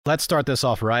let's start this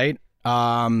off right.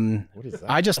 What is that?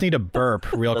 I just need a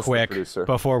burp real That's quick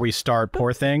before we start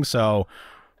Poor Thing. So,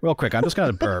 real quick, I'm just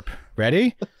gonna burp.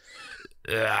 Ready?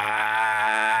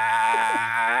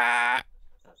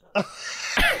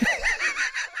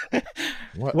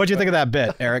 What'd you think of that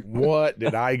bit, Eric? What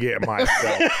did I get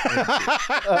myself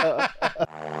into?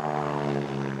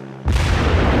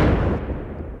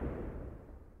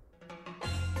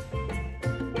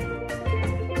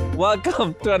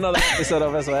 Welcome to another episode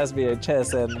of SOS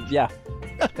VHS, and yeah,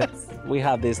 we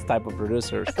have this type of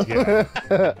producers. Yeah.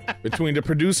 Between the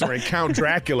producer and Count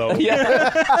Dracula.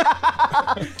 Yeah,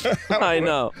 I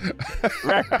know.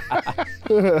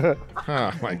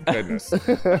 Oh my goodness.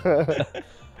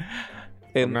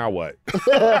 And Now what?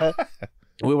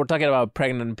 we were talking about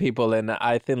pregnant people, and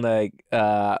I think like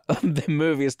the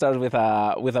movie starts with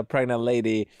a pregnant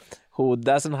lady who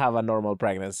doesn't have a normal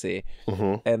pregnancy,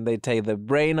 and they take the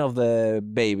brain of the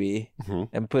baby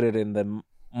and put it in the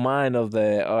mind of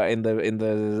the in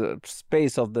the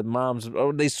space of the mom's,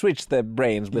 or they switch the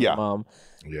brains with the mom,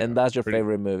 and that's your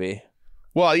favorite movie.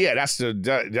 Well, yeah, that's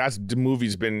the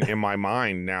movie's been in my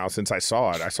mind now since I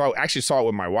saw it. Actually saw it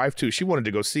with my wife too. She wanted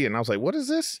to go see it, and I was like, "What is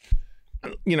this?"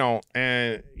 You know,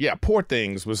 and yeah, Poor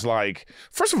Things was like.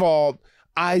 First of all,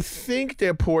 I think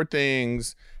that Poor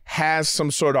Things has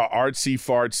some sort of artsy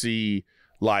fartsy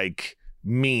like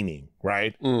meaning,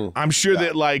 right? I'm sure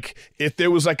that like if there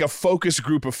was like a focus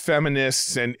group of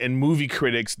feminists and movie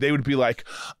critics, they would be like,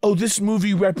 oh, this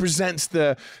movie represents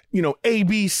the, you know, A,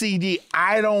 B, C, D.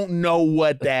 I don't know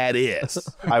what that is.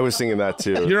 I was thinking that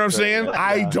too. You know what I'm saying? Yeah.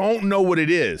 I don't know what it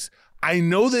is. I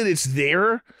know that it's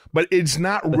there, but it's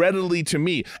not readily to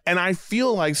me. And I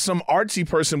feel like some artsy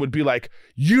person would be like,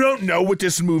 you don't know what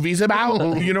this movie's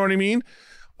about. You know what I mean?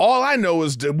 All I know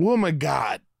is the woman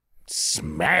got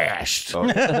smashed. Oh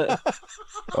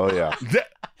yeah.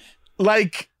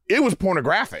 Like, it was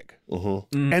pornographic.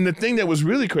 And the thing that was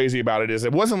really crazy about it is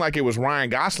it wasn't like it was Ryan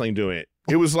Gosling doing it.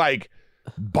 It was like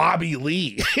Bobby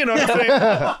Lee. You know what I'm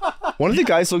saying? One of the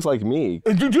guys looks like me.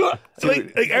 like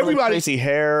everybody. Like crazy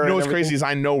hair. You know what's crazy is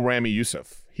I know Rami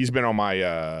Youssef. He's been on my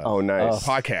nice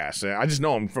podcast. And I just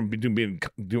know him from doing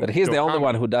But he's the only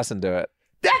one who doesn't do it.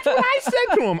 That's what I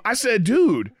said to him. I said,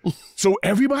 dude, so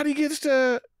everybody gets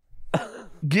to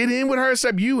get in with her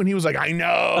except you? And he was like, I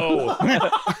know.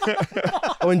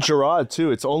 Oh, and Gerard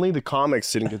too. It's only the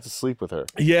comics didn't get to sleep with her.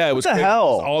 Yeah, it was What the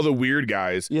hell? It was all the weird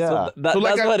guys. Yeah. So So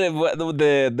like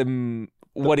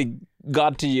what it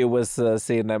got to you was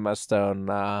seeing Emma Stone.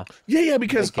 Yeah,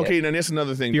 because, okay, now that's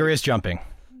another thing. Furious jumping.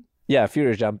 Yeah,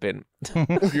 Furious Jumping.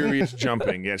 Furious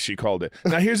jumping. Yeah, she called it.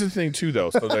 Now, here's the thing, too, though.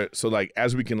 So like,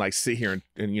 as we can, like, sit here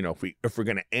and you know, if we're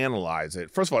going to analyze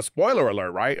it, first of all, spoiler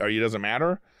alert, right? Or it doesn't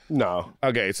matter? No.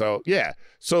 Okay, so, yeah.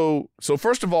 So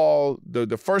first of all,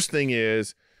 the first thing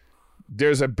is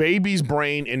there's a baby's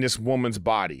brain in this woman's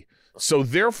body. So,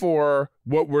 therefore,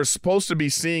 what we're supposed to be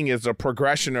seeing is a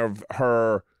progression of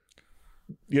her,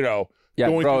 you know,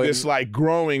 going through this like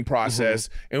growing process,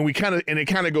 and it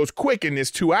kind of goes quick in this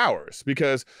 2 hours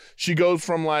because she goes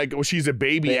from like, well, she's a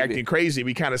baby acting crazy.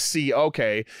 We kind of see,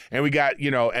 okay, and we got, you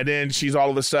know, and then she's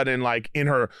all of a sudden like in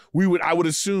her, I would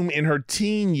assume in her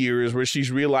teen years where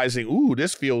she's realizing, ooh,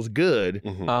 this feels good,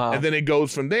 and then it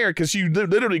goes from there because she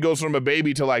literally goes from a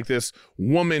baby to like this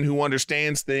woman who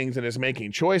understands things and is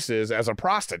making choices as a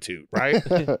prostitute, right?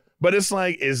 But it's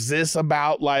like, is this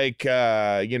about like,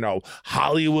 you know,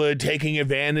 Hollywood taking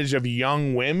advantage of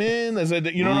young women? Is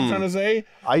it, you know what I'm trying to say?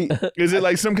 Is it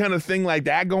like some kind of thing like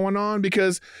that going on?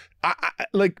 Because I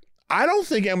don't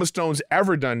think Emma Stone's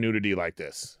ever done nudity like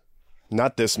this.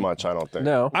 Not this much, I don't think.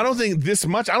 No. I don't think this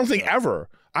much. I don't think ever.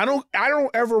 I don't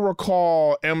ever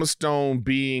recall Emma Stone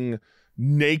being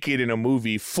naked in a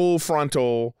movie, full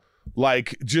frontal,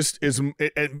 like just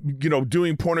you know,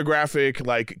 doing pornographic,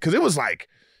 like, because it was like,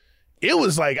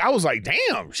 I was like,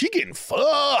 damn, she getting fucked.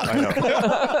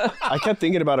 I kept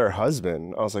thinking about her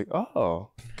husband. I was like,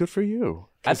 oh, good for you.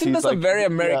 I think that's like, a very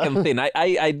American thing.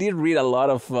 I did read a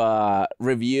lot of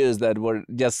reviews that were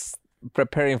just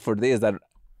preparing for this that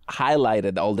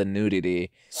highlighted all the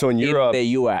nudity. So in Europe, the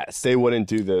U.S. they wouldn't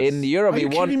do this. In Europe, Are you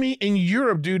kidding me? In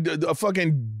Europe, dude, a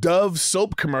fucking Dove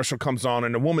soap commercial comes on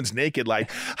and the woman's naked,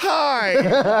 like, hi,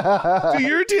 do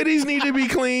your titties need to be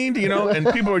cleaned? You know, and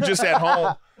people are just at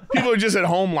home. People are just at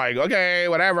home like, okay,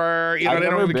 whatever. You know, they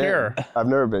don't even care. I've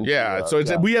never been. Yeah, so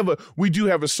it's, we do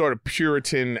have a sort of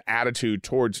Puritan attitude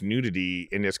towards nudity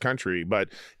in this country, but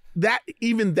that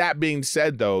being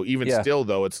said, though, still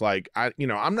though, it's like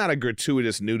I'm not a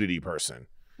gratuitous nudity person.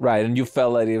 Right, and you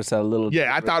felt like it was a little.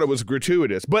 Yeah, I thought it was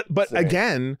gratuitous, but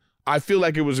again, I feel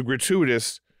like it was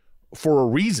gratuitous for a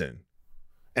reason.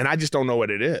 And I just don't know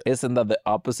what it is. Isn't that the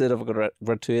opposite of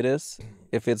gratuitous?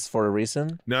 If it's for a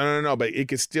reason? No. But it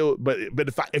could still. But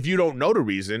if you don't know the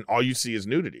reason, all you see is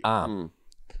nudity.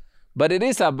 But it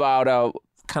is about a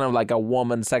kind of like a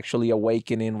woman sexually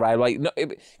awakening, right? Like,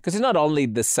 because it's not only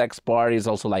the sex part; it's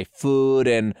also like food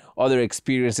and other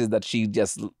experiences that she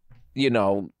just,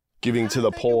 giving to the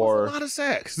poor. It was a lot of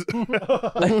sex.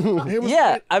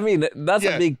 I mean, that's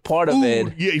a big part of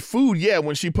it. Yeah, food. Yeah,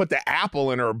 when she put the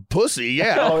apple in her pussy.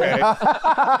 Yeah,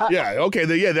 okay.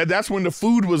 That's when the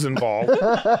food was involved.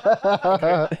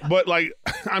 Okay. But like,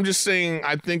 I'm just saying,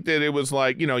 I think that it was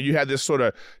like, you had this sort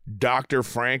of Dr.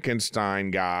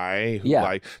 Frankenstein guy. Who,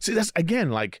 like, see, that's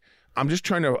again, like, I'm just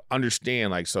trying to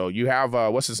understand. Like, so you have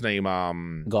what's his name?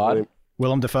 God.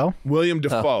 Willem Dafoe. William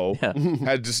Dafoe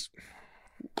had just.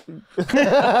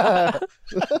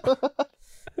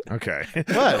 Okay.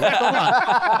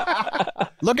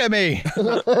 What? Look at me.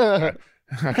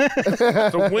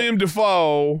 So William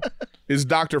Dafoe is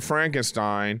Dr.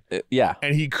 Frankenstein.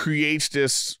 And he creates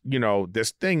this, this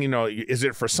thing, is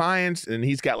it for science? And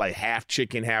he's got like half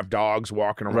chicken, half dogs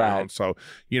walking around. Right. So,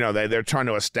 they're trying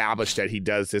to establish that he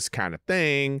does this kind of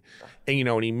thing. And,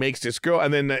 and he makes this girl.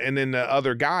 And then the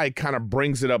other guy kind of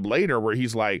brings it up later where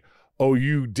he's like, oh,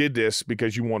 you did this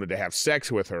because you wanted to have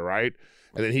sex with her, right?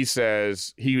 And then he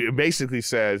basically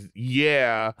says,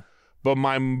 yeah, but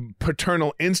my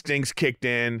paternal instincts kicked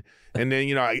in. And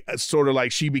then, sort of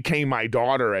like she became my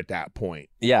daughter at that point.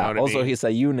 Yeah. You know Also, he's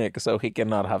a eunuch, so he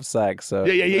cannot have sex. So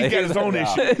yeah. He's got his own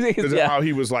issues. Because of how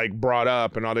he was like brought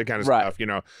up and all that kind of Right.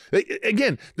 stuff,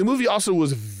 Again, the movie also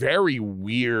was very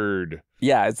weird.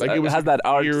 Yeah, it has that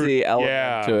artsy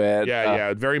element to it.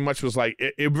 Yeah. It very much was like,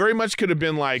 it very much could have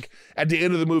been like, at the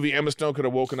end of the movie, Emma Stone could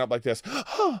have woken up like this.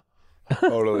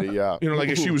 Totally, yeah. Like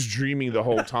if she was dreaming the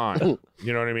whole time.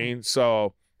 You know what I mean?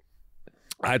 So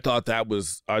I thought that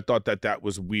was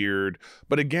weird.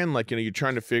 But again, like, you're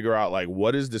trying to figure out like,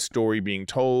 what is the story being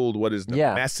told? What is the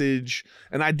message?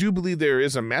 And I do believe there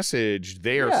is a message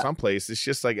there someplace. It's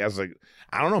just like,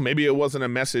 I don't know, maybe it wasn't a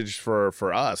message for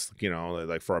us,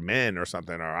 like for a men or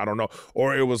something, or I don't know.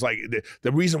 Or it was like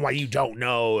the reason why you don't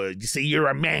know, you say you're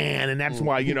a man and that's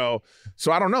why,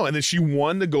 so I don't know. And then she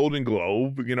won the Golden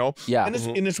Globe, Yeah. And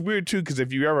it's weird too, because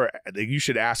if you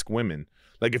should ask women.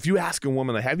 Like, if you ask a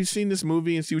woman, like, have you seen this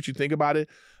movie and see what you think about it?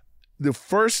 The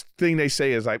first thing they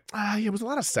say is like, it was a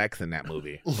lot of sex in that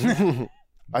movie.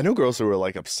 I know girls who were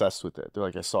like obsessed with it. They're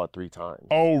like, I saw it 3 times.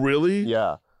 Oh, really?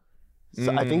 Yeah.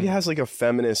 So I think it has like a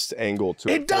feminist angle to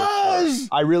it. It does.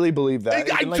 I really believe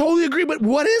that. I totally agree. But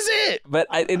what is it? But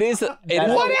it is. What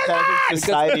is it?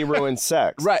 Society ruins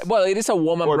sex. Right. Well, it is a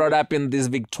woman brought up in this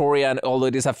Victorian, although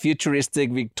it is a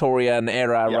futuristic Victorian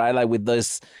era, right? Like with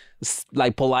this,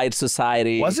 like polite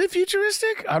society. Was it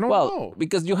futuristic? I don't know.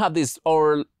 Because you have this,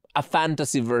 or a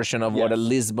fantasy version of what a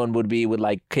Lisbon would be with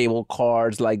like cable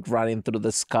cars like running through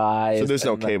the sky. So there's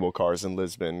no cable cars in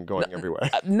Lisbon going everywhere.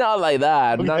 Not like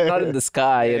that. Okay. Not in the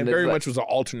sky. And very much was an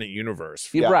alternate universe.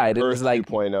 Right. It Earth was like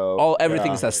 2.0.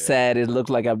 everything's a set. It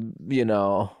looked like a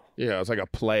Yeah, it was like a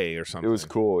play or something. It was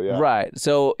cool, yeah. Right.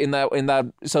 So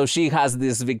so she has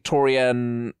this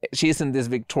she's in this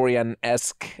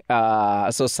Victorian-esque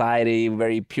society,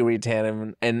 very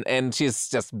Puritan, and she's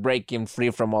just breaking free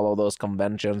from all of those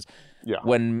conventions. Yeah.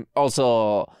 When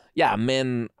also,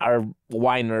 men are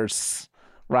whiners,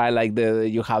 right? Like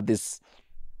you have this.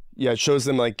 Yeah, it shows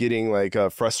them like getting like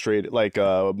frustrated, like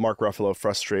Mark Ruffalo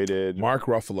frustrated. Mark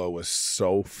Ruffalo was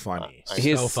so funny.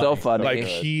 He's so funny. Like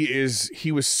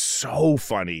he was so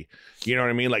funny. You know what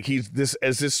I mean? Like he's this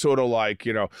sort of like,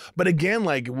 but again,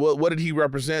 like what did he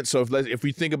represent? So if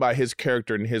we think about his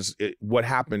character and what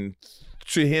happened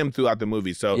to him throughout the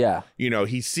movie. So,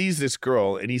 he sees this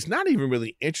girl and he's not even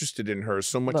really interested in her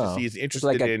so much as he's interested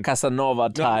like a Casanova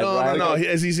type, right? No,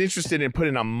 as he's interested in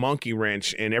putting a monkey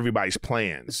wrench in everybody's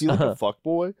plans. Is he like a fuck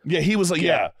boy? Yeah, he was like,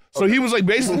 yeah. So he was like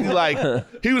basically like,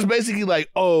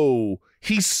 oh,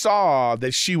 he saw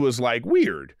that she was like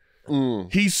weird.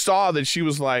 He saw that she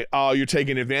was like, oh, you're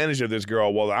taking advantage of this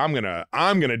girl. Well, I'm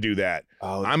gonna do that.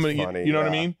 Oh, I'm gonna, funny. you know what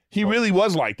I mean? He really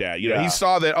was like that. He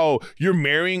saw that. Oh, you're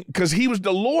marrying, because he was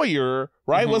the lawyer,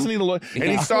 right? Wasn't he the lawyer? And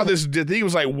he saw this. He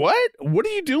was like, what? What are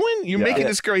you doing? You're making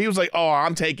this girl. He was like, oh,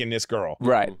 I'm taking this girl.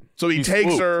 Right. So he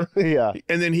takes her. Yeah.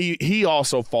 And then he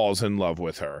also falls in love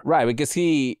with her. Right, because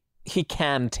he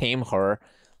can tame her.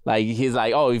 Like he's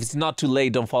like, oh, if it's not too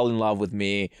late, don't fall in love with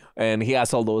me, and he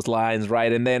has all those lines,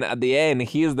 right? And then at the end,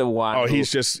 he's the one. Oh,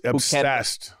 he's just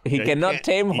obsessed. He cannot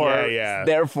tame her. Yeah.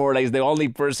 Therefore, like, he's the only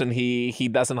person he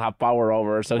doesn't have power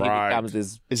over. So he becomes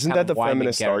this. Isn't that the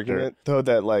feminist argument though?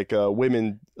 That like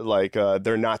women like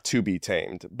they're not to be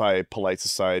tamed by polite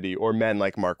society, or men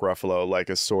like Mark Ruffalo like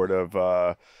a sort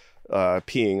of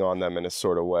peeing on them in a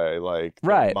sort of way, like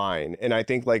mine. And I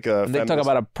think like and they talk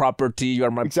about a property. You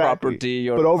are my property.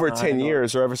 But over 10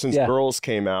 years, or ever since Girls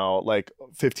came out, like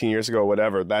 15 years ago,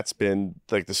 whatever, that's been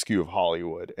like the skew of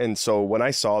Hollywood. And so when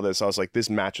I saw this, I was like, this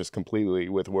matches completely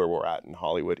with where we're at in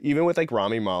Hollywood. Even with like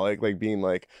Rami Malek, like being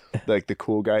like the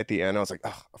cool guy at the end, I was like,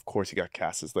 oh, of course he got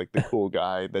cast as like the cool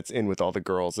guy that's in with all the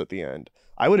girls at the end.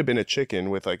 I would have been a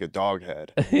chicken with like a dog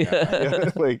head.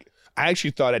 Like, I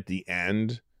actually thought at the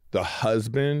end, the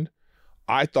husband,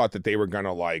 I thought that they were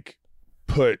gonna like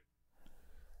put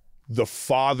the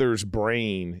father's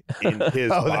brain in his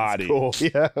body. That's cool.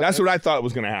 Yeah, that's what I thought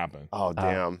was gonna happen. Oh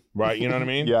damn! Right, you know what I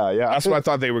mean? Yeah. That's what I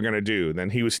thought they were gonna do. Then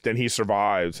he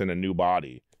survives in a new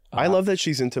body. I love that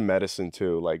she's into medicine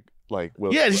too. Like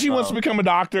she wants to become a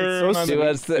doctor. It's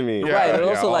so sweet to me. Right, and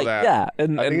also like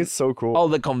and I think it's so cool. All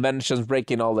the conventions,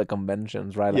 breaking all the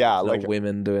conventions, right? Like,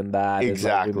 women doing that.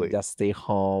 Exactly. Women just stay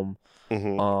home.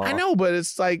 Mm-hmm. I know, but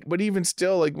it's like, but even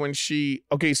still, like when she,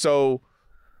 so,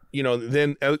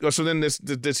 then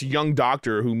this young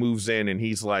doctor who moves in and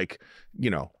he's like,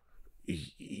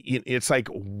 it's like,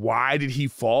 why did he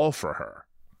fall for her?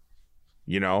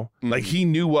 Like he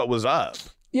knew what was up.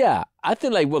 Yeah, I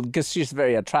think because she's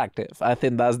very attractive. I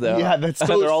think that's the that's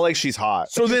so they're all like she's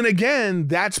hot. So then again,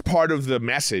 that's part of the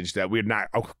message that we're not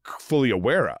fully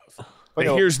aware of. Like,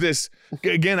 here's this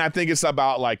again. I think it's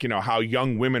about like how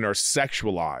young women are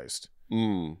sexualized.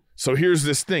 So here's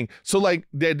this thing. So like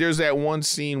there's that one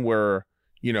scene where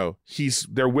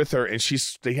they're with her and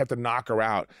they have to knock her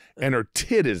out and her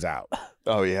tit is out.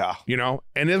 Oh yeah.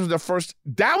 And it was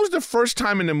that was the first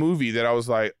time in the movie that I was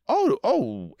like,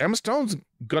 oh, Emma Stone's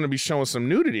gonna be showing some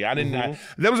nudity. I didn't.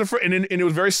 That was and it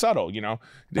was very subtle. He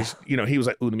was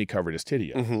like, ooh, let me cover this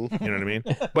titty up. You know what I mean?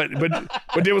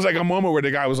 But there was like a moment where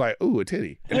the guy was like, ooh, a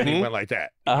titty, and then he went like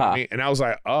that. You know what I mean? And I was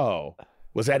like, oh.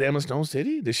 Was that Emma Stone's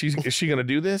titty? Is she gonna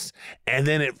do this? And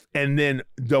then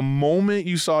the moment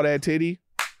you saw that titty,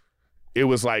 it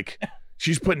was like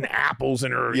she's putting apples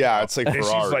in her. Yeah, it's like Ferrari.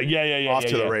 She's like, off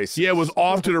to the races. Yeah, it was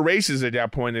off to the races at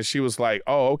that point, and she was like,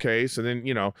 oh, okay. So then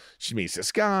she meets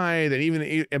this guy.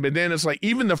 But then it's like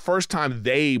even the first time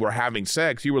they were having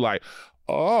sex, you were like,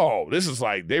 oh, this is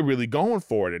like they're really going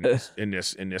for it in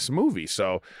this movie.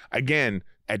 So again,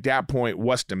 at that point,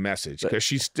 what's the message? Because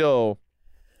she's still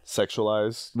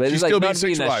sexualized. But she's it's like still not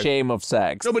being being ashamed of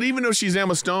sex. No, but even though she's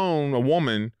Emma Stone, a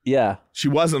woman, she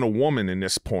wasn't a woman in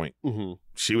this point. Mm-hmm.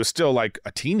 She was still like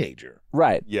a teenager,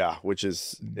 right? Yeah, which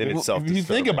is in itself. If you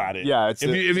think about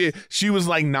it, she was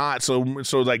like not so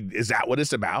like, is that what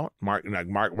it's about? Mark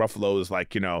Ruffalo is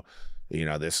like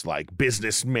this like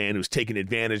businessman who's taking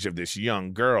advantage of this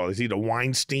young girl. Is he the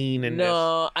Weinstein?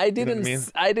 I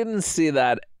didn't see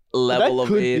that level of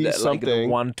it, like the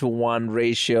 1-to-1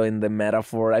 ratio in the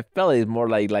metaphor. I felt it's more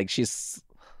like she's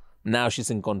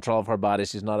in control of her body.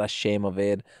 She's not ashamed of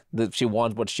it. That she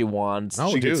wants what she wants.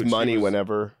 She gets money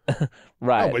whenever.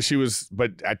 Right. No,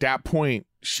 but at that point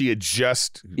she had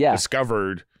just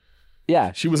discovered.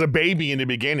 Yeah. She was a baby in the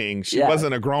beginning. She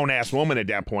wasn't a grown ass woman at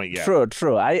that point yet.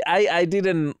 True. I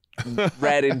didn't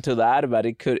read into that, but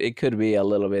it could be a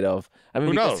little bit of. I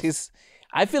mean, because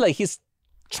I feel like he's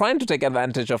trying to take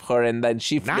advantage of her, and then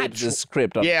she flips the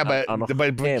script. But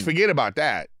forget about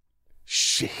that.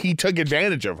 He took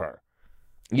advantage of her.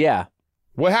 Yeah.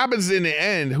 What happens in the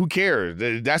end, who cares?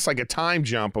 That's like a time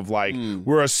jump of like,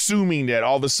 we're assuming that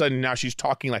all of a sudden now she's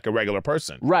talking like a regular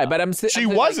person. Right, but she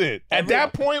wasn't. At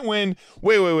that point when,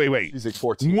 wait. She's like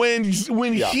 14.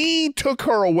 When he took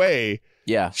her away,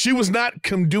 she was not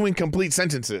doing complete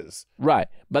sentences. Right,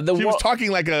 but she was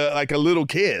talking like a little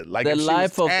kid. Like the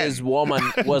life of this woman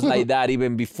was like that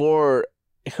even before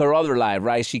her other life,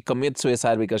 right? She commits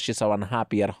suicide because she's so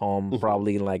unhappy at home,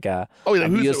 probably in like a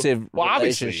abusive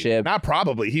relationship. Not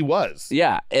probably, he was.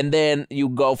 Yeah, and then you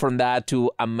go from that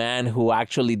to a man who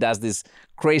actually does this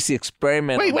crazy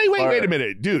experiment. Wait a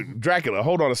minute, dude, Dracula.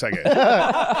 Hold on a second.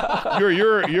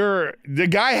 you're the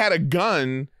guy had a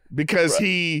gun because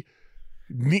he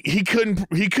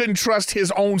couldn't trust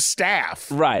his own staff.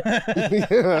 Right.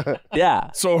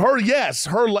 Yeah. So we're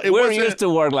used to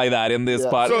work like that in this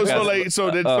podcast.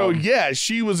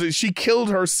 She killed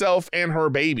herself and her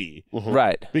baby.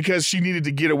 Right. Because she needed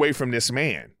to get away from this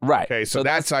man. Right. Okay, so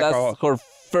that's her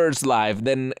first life.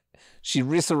 Then she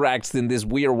resurrects in this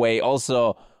weird way,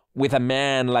 also with a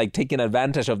man like taking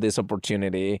advantage of this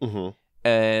opportunity.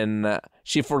 And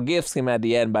she forgives him at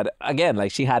the end, but again,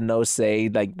 like she had no say.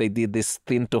 Like they did this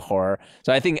thing to her.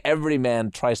 So I think every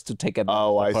man tries to take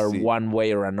advantage of her one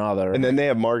way or another. And then they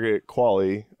have Margaret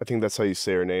Qualley. I think that's how you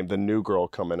say her name. The new girl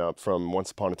coming up from Once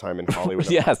Upon a Time in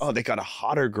Hollywood. Yes. Oh, they got a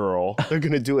hotter girl. They're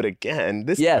gonna do it again.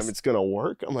 This time it's gonna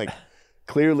work. I'm like,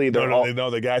 clearly they're no.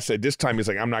 The guy said this time he's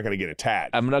like, I'm not going to get a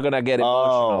tat. I'm not going to get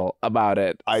emotional about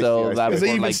it. I see.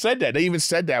 They even said that. They even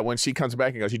said that when she comes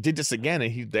back and goes, you did this again.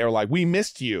 And they're like, we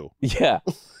missed you. Yeah.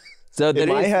 So in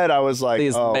my head, I was like,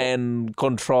 these men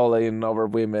controlling over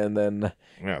women. Then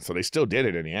yeah, so they still did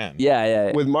it in the end.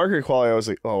 Yeah. With Margaret Qualley, I was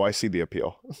like, oh, I see the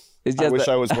appeal. I wish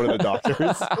I was one of the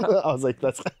doctors. I was like,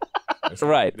 that's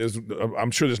right. I'm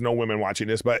sure there's no women watching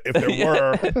this, but if there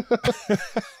were,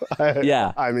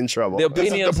 I'm in trouble. The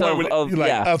opinions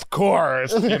of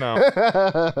course,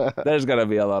 there's gonna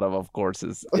be a lot of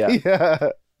courses.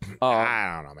 Yeah.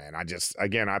 I don't know, man. I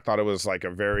thought it was like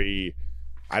it's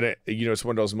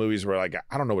one of those movies where like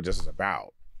I don't know what this is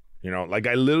about. Like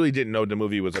I literally didn't know what the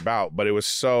movie was about, but it was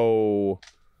so.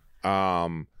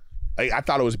 I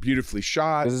thought it was beautifully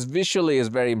shot. Because visually is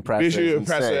very impressive. Visually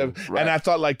impressive. Right. And I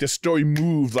thought like the story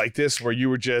moved like this, where you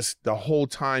were just the whole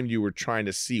time you were trying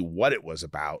to see what it was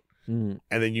about. And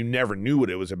then you never knew what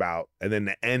it was about. And then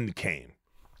the end came,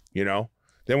 Then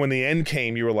when the end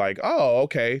came, you were like, oh,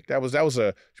 okay. That was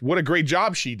what a great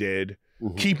job she did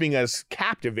keeping us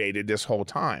captivated this whole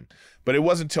time. But it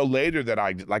wasn't until later that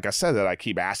I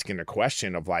keep asking the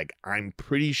question of like, I'm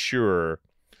pretty sure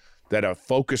that a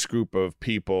focus group of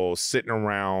people sitting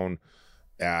around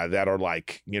that are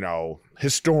like,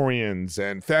 historians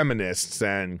and feminists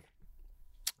and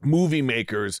movie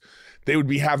makers, they would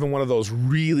be having one of those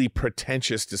really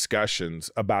pretentious discussions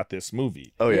about this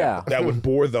movie. Oh, yeah. That would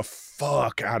bore the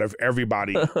fuck out of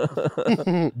everybody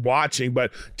watching.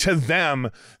 But to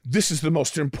them, this is the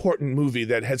most important movie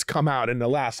that has come out in the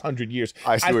last 100 years.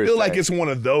 I feel like it's one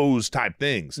of those type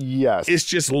things. Yes. It's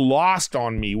just lost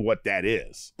on me what that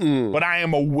is. But I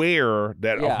am aware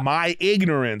that of my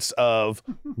ignorance of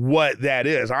what that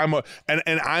is. And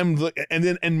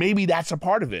maybe that's a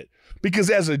part of it.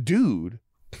 Because as a dude,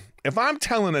 if I'm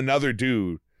telling another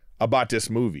dude about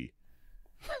this movie,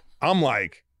 I'm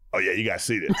like, oh yeah, you gotta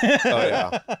see this. Oh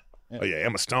yeah. Oh yeah,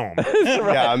 Emma Stone. Right.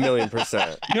 Yeah,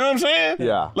 1,000,000%. You know what I'm saying?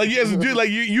 Yeah. Like as a dude, like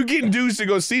you getting dudes to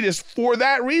go see this for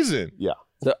that reason. Yeah.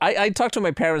 So I talked to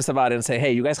my parents about it and say,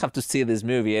 hey, you guys have to see this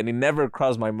movie. And it never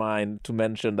crossed my mind to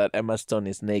mention that Emma Stone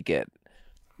is naked.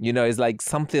 It's like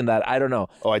something that I don't know.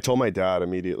 Oh, I told my dad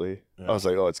immediately. Yeah. I was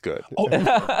like, oh, it's good. Oh.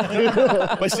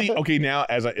 But see, okay, now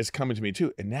it's coming to me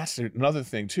too. And that's another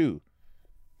thing too.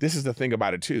 This is the thing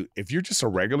about it too. If you're just a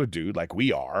regular dude, like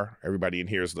we are, everybody in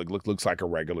here looks like a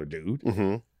regular dude.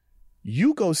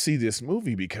 You go see this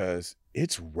movie because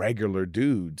it's regular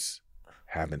dudes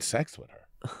having sex with her.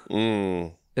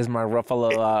 Is Mark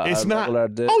Ruffalo it's not regular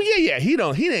dude? Oh yeah. He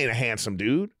ain't a handsome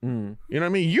dude. You know what I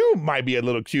mean? You might be a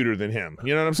little cuter than him.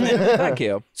 You know what I'm saying? Thank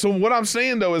you. So what I'm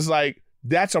saying though is like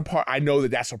that's a part. I know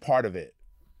that's a part of it.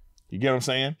 You get what I'm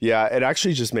saying? Yeah, it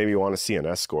actually just made me want to see an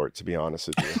escort, to be honest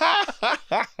with you.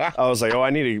 I was like, oh,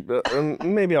 I need to,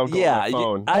 maybe I'll go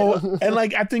on my phone. And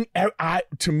like, I think, I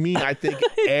think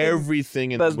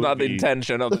everything in that's the movie. That's not the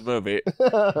intention of the movie.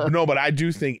 No, but I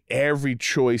do think every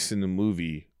choice in the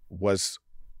movie was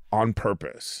on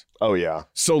purpose. Oh, yeah.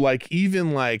 So like,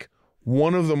 even like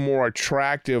one of the more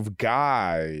attractive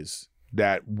guys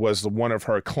that was one of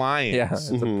her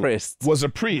clients. Was a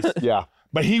priest. Yeah.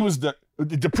 But he was the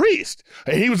priest.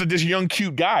 He was this young,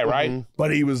 cute guy, right?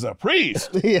 But he was a priest.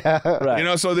 Yeah.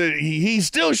 Right. So that he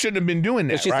still shouldn't have been doing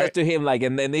that, she said to him, like,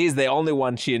 and then he's the only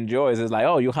one she enjoys. It's like,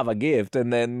 oh, you have a gift.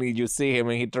 And then you see him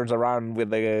and he turns around with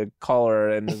the collar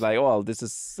and it's like, oh,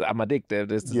 I'm addicted.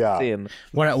 This is sin.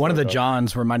 One of the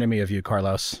Johns reminded me of you,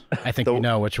 Carlos. I think you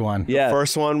know which one. Yeah. The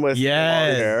first one with long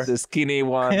hair. The skinny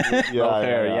one with long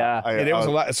hair, yeah. There was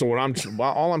a lot. So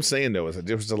all I'm saying though is that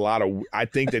there was a lot of, I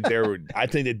think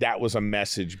that that was a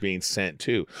message being sent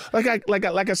too. Like I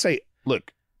say,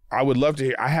 look, I would love to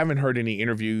hear. I haven't heard any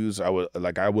interviews. I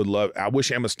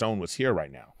wish Emma Stone was here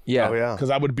right now. Yeah. Oh, yeah. Because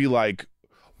I would be like,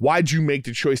 why'd you make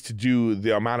the choice to do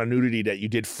the amount of nudity that you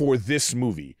did for this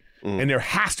movie? And there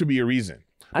has to be a reason.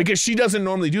 Because she doesn't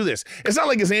normally do this. It's not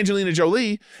like it's Angelina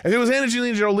Jolie. If it was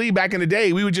Angelina Jolie back in the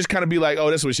day, we would just kind of be like, oh,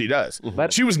 that's what she does.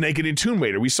 But she was naked in Tomb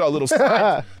Raider. We saw a little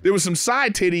side. There was some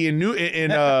side titty in Tomb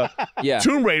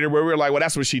Raider where we were like, well,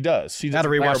 that's what she does. She got to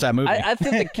rewatch that movie. I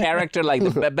think the character, like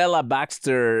the Bella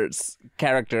Baxter's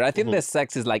character, I think the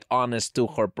sex is like honest to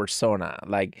her persona.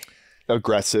 Like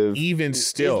aggressive. Even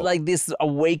still, it's like this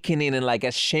awakening and like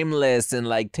a shameless and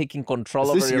like taking control Is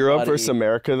over this your Europe body. versus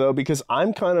America though? Because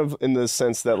I'm kind of in the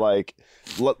sense that like,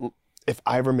 if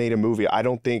I ever made a movie, I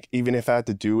don't think even if I had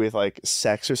to do with like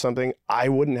sex or something, I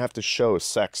wouldn't have to show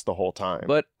sex the whole time.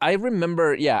 But I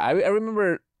remember, I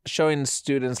remember showing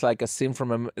students like a scene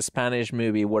from a Spanish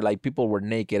movie where like people were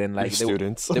naked and like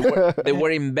students, they were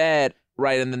in bed,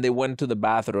 right, and then they went to the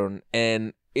bathroom.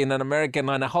 And in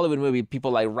a Hollywood movie,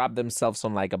 people like wrap themselves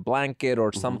on like a blanket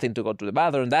or something to go to the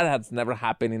bathroom. That has never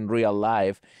happened in real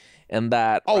life, and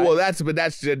that. Oh, well, that's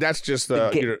just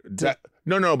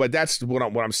but that's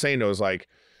what I'm saying though is like,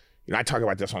 I talk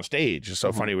about this on stage. It's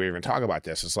so funny we even talk about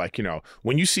this. It's like,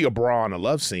 when you see a bra in a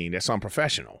love scene, that's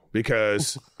unprofessional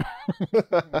because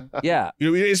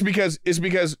it's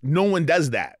because no one does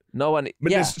that. No one.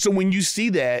 But so when you see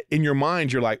that in your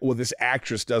mind, you're like, well, this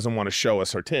actress doesn't want to show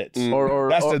us her tits. Or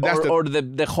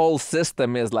the whole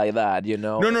system is like that,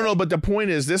 No. But the point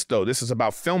is this though. This is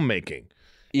about filmmaking.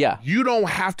 Yeah. You don't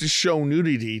have to show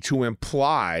nudity to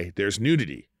imply there's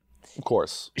nudity. Of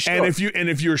course. Sure. And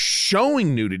if you're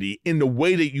showing nudity in the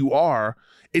way that you are,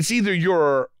 it's either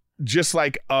you're just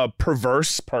like a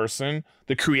perverse person.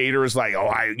 The creator is like,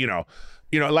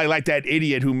 like that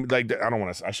idiot who like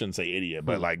I shouldn't say idiot,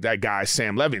 but like that guy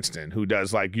Sam Levinson who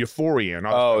does like Euphoria and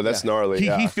all. Oh, that's gnarly.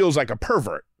 He feels like a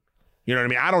pervert. You know what I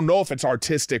mean? I don't know if it's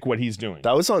artistic what he's doing.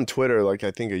 That was on Twitter, like I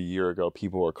think a year ago.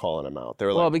 People were calling him out. They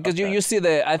were like, because you see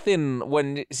I think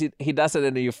when he does it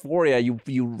in Euphoria,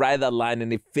 you write that line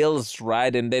and it feels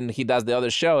right, and then he does the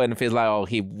other show and it feels like, oh,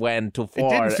 he went too far. It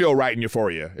didn't feel right in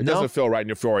Euphoria. It doesn't feel right in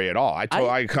Euphoria at all. I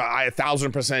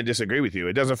 1,000% disagree with you.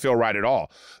 It doesn't feel right at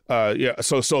all.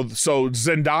 So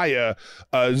Zendaya,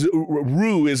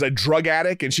 Rue is a drug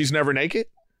addict and she's never naked.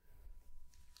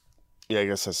 Yeah, I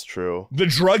guess that's true. The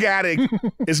drug addict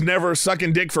is never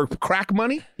sucking dick for crack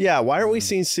money? Yeah, why aren't we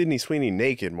seeing Sydney Sweeney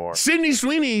naked more? Sydney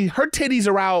Sweeney, her titties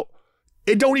are out.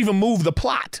 It don't even move the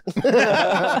plot.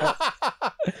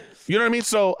 You know what I mean?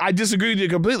 So I disagree with you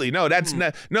completely. No, that's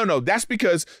that's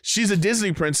because she's a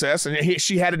Disney princess and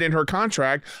she had it in her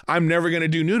contract. I'm never going to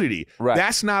do nudity. Right.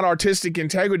 That's not artistic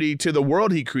integrity to the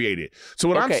world he created. So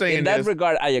what I'm saying in that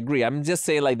regard, I agree. I'm just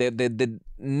saying like the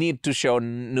need to show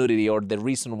nudity or the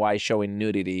reason why showing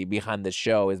nudity behind the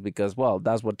show is because, well,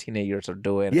 that's what teenagers are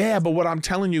doing. Yeah, but what I'm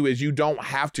telling you is you don't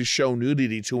have to show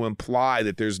nudity to imply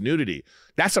that there's nudity.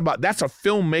 That's a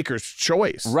filmmaker's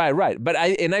choice. Right. But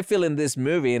I feel in this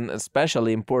movie, and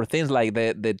especially in Poor Things, like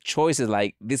the choice is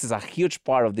like this is a huge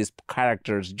part of this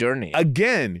character's journey.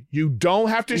 Again, you don't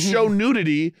have to show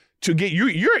nudity to get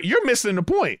you're missing the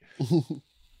point.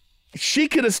 She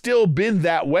could have still been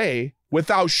that way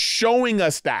without showing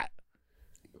us that.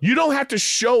 You don't have to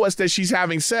show us that she's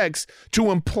having sex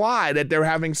to imply that they're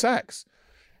having sex.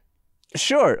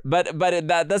 Sure, but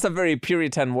that's a very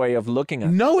Puritan way of looking at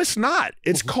it. No, it's not.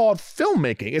 It's called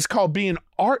filmmaking. It's called being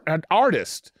an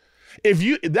artist. If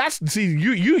you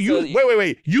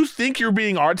wait. You think you're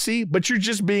being artsy, but you're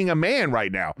just being a man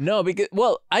right now. No, because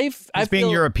I feel being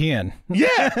European.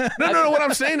 Yeah. No. What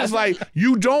I'm saying is like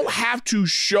you don't have to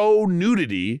show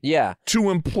nudity. Yeah. To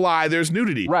imply there's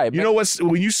nudity. Right. You know what?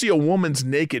 When you see a woman's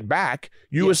naked back,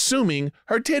 you assuming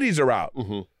her titties are out.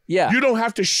 Mm-hmm. Yeah. You don't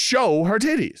have to show her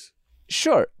titties.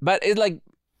 Sure, but it's like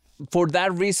for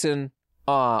that reason,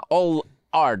 all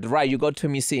art, right? You go to a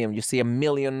museum, you see a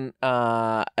million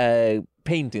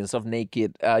paintings of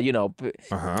naked,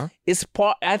 It's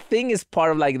part. I think it's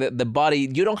part of like the body.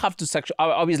 You don't have to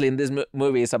obviously, in this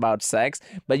movie, it's about sex,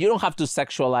 but you don't have to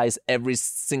sexualize every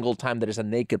single time there is a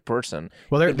naked person.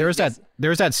 Well, there's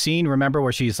that scene. Remember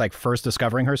where she's like first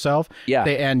discovering herself? Yeah.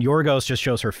 And Yorgos just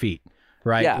shows her feet.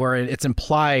 Right, yeah. Where it's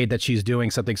implied that she's doing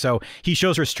something. So he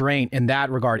shows restraint in that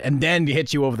regard, and then he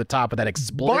hits you over the top with that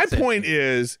explicit. My point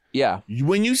is,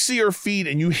 when you see her feet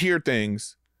and you hear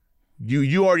things,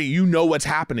 you already know what's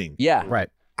happening. Yeah,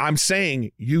 right. I'm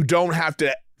saying you don't have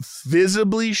to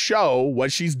visibly show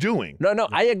what she's doing. No,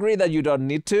 I agree that you don't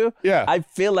need to. Yeah, I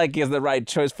feel like it's the right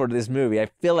choice for this movie. I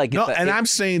feel like I'm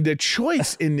saying the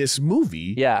choice in this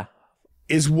movie,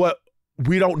 is what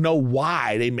we don't know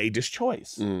why they made this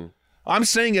choice. I'm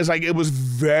saying is like it was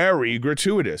very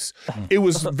gratuitous. It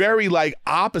was very like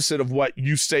opposite of what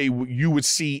you say you would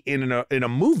see in a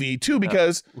movie too,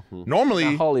 because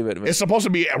normally Hollywood movie. It's supposed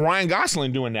to be Ryan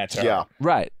Gosling doing that to her. Yeah,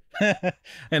 right.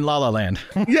 In La La Land.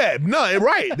 Yeah, no,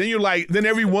 right. Then you're like, then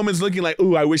every woman's looking like,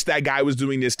 ooh, I wish that guy was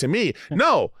doing this to me.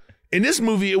 No, in this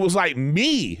movie, it was like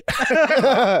me.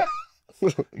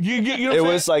 You know It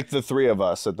was like the three of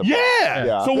us at the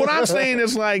yeah. So what I'm saying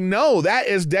is like, no,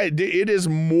 it is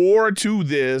more to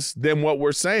this than what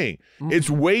we're saying. It's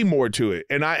way more to it.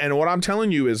 And what I'm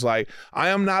telling you is like, I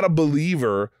am not a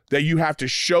believer that you have to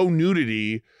show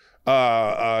nudity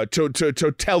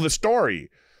to tell the story.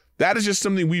 That is just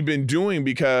something we've been doing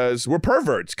because we're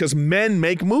perverts, because men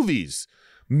make movies.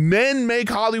 Men make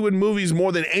Hollywood movies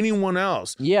more than anyone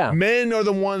else. Yeah. Men are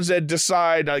the ones that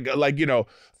decide, like you know,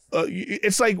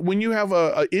 it's like when you have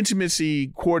a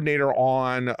intimacy coordinator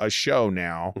on a show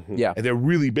now. Yeah. And they're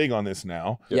really big on this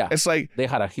now. Yeah. It's like they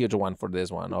had a huge one for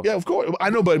this one. yeah, of course. I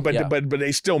know, but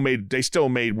they still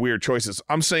made weird choices.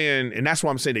 I'm saying, and that's why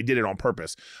I'm saying they did it on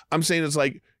purpose. I'm saying it's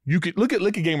like you could look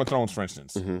at Game of Thrones, for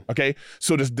instance. Okay,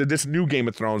 so this new Game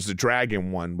of Thrones, the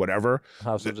dragon one, whatever.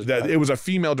 It was a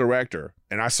female director,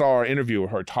 and I saw an interview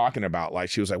with her talking about like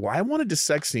she was like, well, I wanted the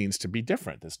sex scenes to be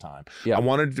different this time. Yeah. I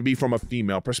wanted it to be from a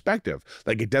female perspective.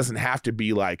 Like it doesn't have to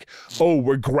be like, oh,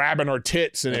 we're grabbing her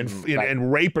tits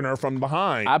and raping her from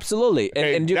behind. Absolutely,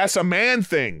 and that's a man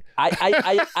thing.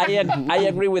 I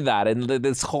agree with that, and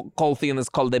this whole thing is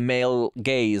called the male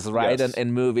gaze, right? Yes.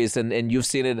 And movies, and you've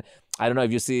seen it. I don't know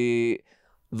if you see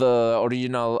the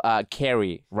original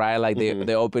Carrie, right? Like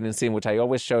the opening scene, which I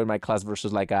always show in my class,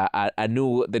 versus like the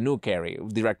new Carrie,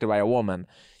 directed by a woman.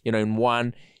 You know, in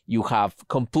one you have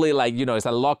complete like it's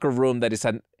a locker room that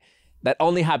that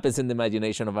only happens in the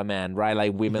imagination of a man, right?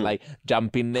 Like women like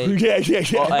jumping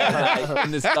naked, like,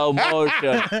 in the slow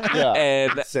motion,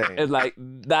 and it's like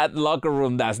that locker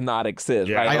room does not exist.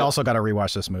 Yeah. Right? I also got to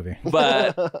rewatch this movie.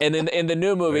 But and in the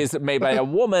new movies made by a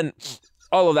woman,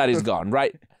 all of that is gone,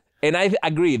 right? And I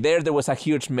agree. There was a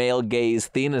huge male gaze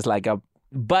thing. It's like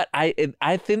but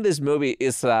I think this movie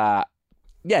is it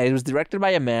was directed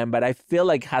by a man, but I feel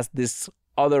like has this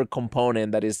other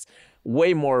component that is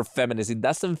way more feminist. It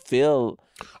doesn't feel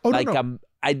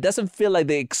it doesn't feel like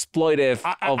the exploitive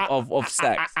of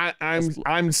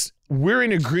sex. We're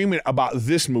in agreement about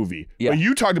this movie. Yeah. But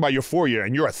you talked about Euphoria,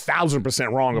 and you're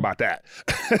 1,000% wrong about that.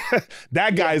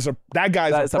 That guy's a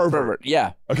pervert.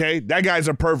 Yeah. Okay, that guy's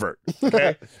a pervert.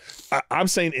 Okay, I'm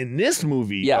saying in this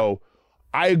movie, though,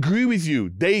 I agree with you.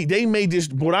 They made this.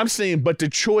 What I'm saying, but the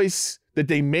choice that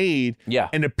they made,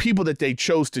 and the people that they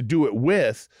chose to do it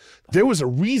with, there was a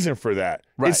reason for that.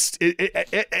 Right.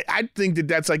 I think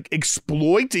that's like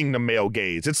exploiting the male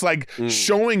gaze. It's like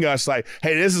showing us like,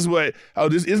 hey, this is what. Oh,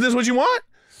 isn't this what you want?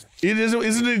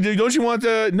 Isn't it? Don't you want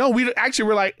the? No, we're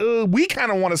like, we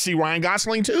kind of want to see Ryan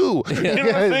Gosling too. You know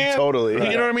what I'm saying? Totally.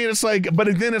 You know what I mean? It's like,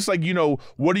 but then it's like,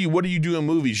 what do you do in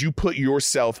movies? You put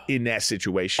yourself in that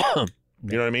situation. You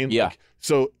know what I mean? Yeah. Like,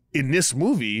 so in this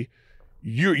movie,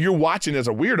 you're watching as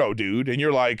a weirdo dude, and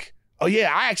you're like, oh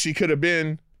yeah, I actually could have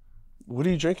been. What are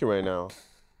you drinking right now?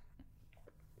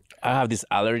 I have these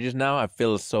allergies now. I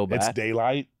feel so bad. It's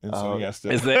daylight, and so he has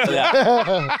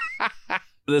to.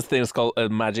 This thing is called a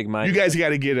Magic Mind. You guys got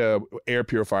to get a air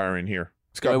purifier in here.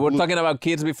 We're talking about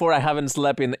kids before. I haven't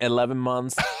slept in 11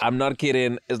 months. I'm not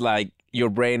kidding. It's like your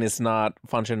brain is not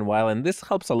functioning well, and this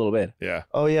helps a little bit. Yeah.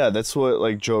 Oh yeah, that's what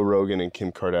like Joe Rogan and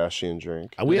Kim Kardashian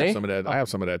drink. We have some of that. I have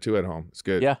some of that too at home. It's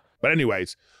good. Yeah. But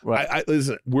anyways, right.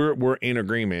 Listen, we're in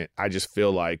agreement. I just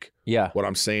feel like what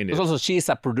I'm saying is also she's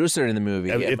a producer in the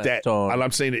movie.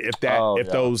 I'm saying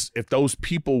if those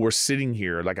people were sitting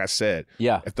here, like I said,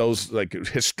 if those like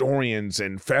historians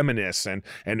and feminists and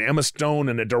Emma Stone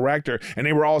and the director, and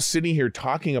they were all sitting here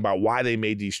talking about why they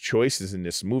made these choices in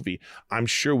this movie, I'm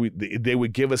sure they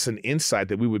would give us an insight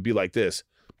that we would be like this.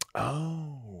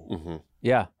 Oh.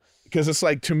 Yeah. Because it's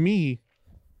like, to me,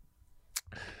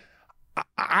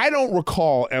 I don't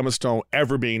recall Emma Stone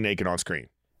ever being naked on screen.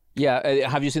 Yeah.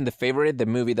 Have you seen The Favorite, the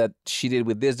movie that she did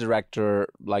with this director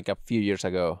like a few years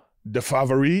ago? The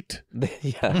Favorite?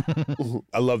 Yeah.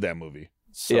 I love that movie.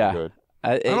 So good.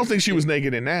 I don't think she was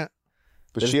naked in that.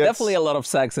 But there's definitely a lot of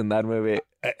sex in that movie.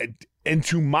 And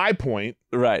to my point,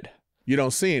 right, you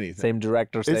don't see anything. Same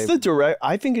director.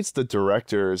 I think it's the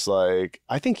director's like.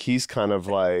 I think he's kind of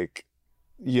like,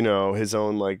 his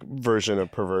own like version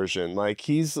of perversion. Like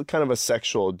he's kind of a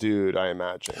sexual dude, I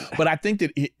imagine. But I think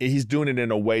that he's doing it in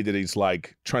a way that he's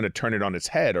like trying to turn it on its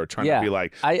head, or trying to be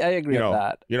like. I agree with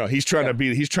that. He's trying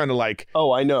to like.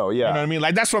 Oh, I know. Yeah. You know what I mean?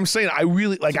 Like that's what I'm saying. I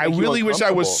really wish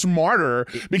I was smarter,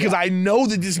 because I know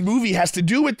that this movie has to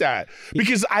do with that,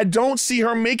 because I don't see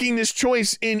her making this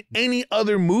choice in any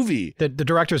other movie. The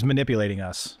director's manipulating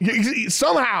us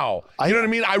somehow. You know what I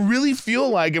mean? I really feel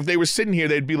like if they were sitting here,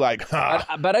 they'd be like,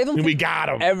 but I don't think we got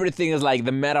him. everything is like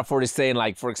the metaphor is saying,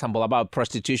 like, for example, about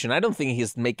prostitution. I don't think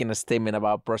he's making a statement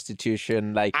about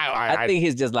prostitution. Like, I think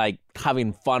he's just like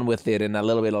having fun with it and a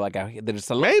little bit of like there's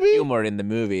a lot of humor in the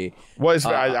movie.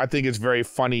 I think it's very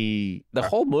funny. The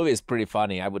whole movie is pretty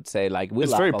funny, I would say. Like,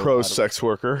 it's very pro sex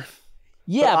worker.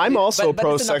 Yeah, but I'm also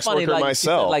pro sex funny, worker like,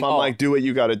 myself. Like, I'm like, do what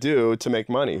you got to do to make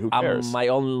money. Who cares? I'm my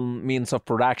own means of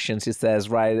production, she says,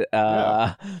 right?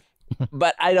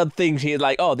 But I don't think she's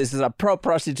like, oh, this is a pro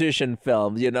prostitution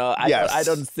film. You know, I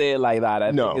don't say it like that.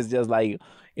 I think it's just like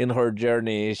in her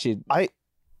journey. I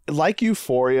like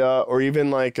Euphoria, or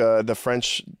even like the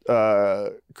French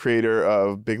creator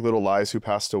of Big Little Lies who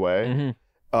passed away.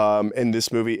 In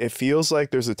this movie, it feels like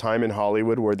there's a time in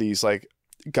Hollywood where these like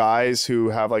guys who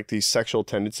have like these sexual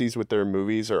tendencies with their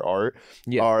movies or art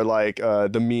are like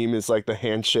the meme is like the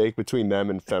handshake between them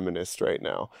and feminists right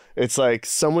now. It's like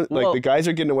someone like the guys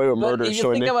are getting away with murder,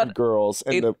 showing naked girls,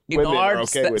 and the women art, are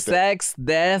okay with sex,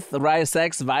 death, right?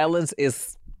 Sex, violence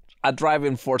is a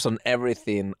driving force on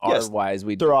everything. Art-wise,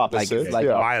 they're opposites. Like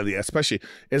wildly, especially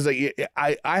it's like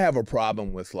I have a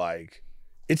problem with like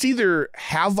it's either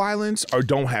have violence or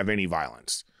don't have any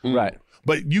violence, right?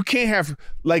 But you can't have,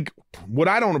 like, what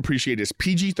I don't appreciate is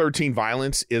PG-13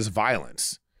 violence is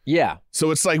violence. Yeah. So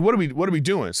it's like, what are we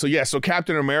doing? So so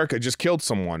Captain America just killed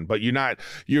someone, but you're not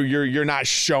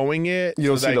showing it. You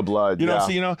don't see the blood. You don't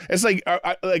see, it's like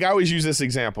I always use this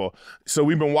example. So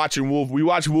we've been watching we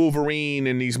watched Wolverine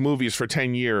in these movies for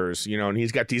 10 years, and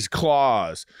he's got these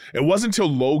claws. It wasn't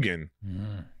until Logan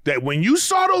that when you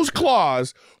saw those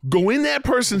claws go in that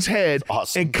person's head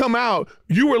and come out,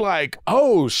 you were like,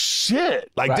 oh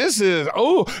shit. Like this is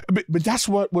but that's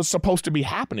what was supposed to be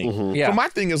happening. Yeah. So my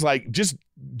thing is like just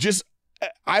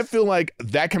I feel like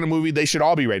that kind of movie, they should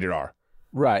all be rated R.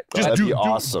 Right. Just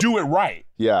awesome. do it right.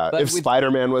 Yeah. But if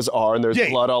Spider-Man was R and there's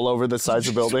blood all over the sides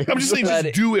of buildings. I'm just saying,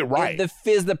 just do it right. It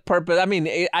fits the purpose. I mean,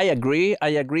 I agree.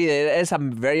 It's a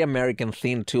very American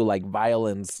thing too, like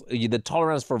violence. The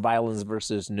tolerance for violence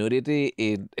versus nudity,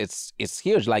 it's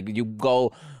huge. Like you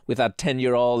go with a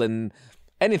 10-year-old and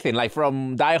anything, like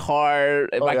from Die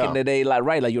Hard back in the day,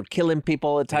 like you're killing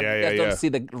people at the time. You don't see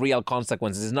the real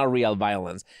consequences. It's not real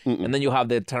violence. And then you have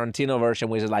the Tarantino version,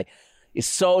 which is like, it's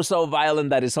so violent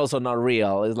that it's also not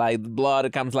real. It's like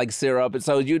blood comes like syrup. And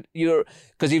so you're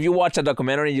because if you watch a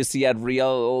documentary, you see a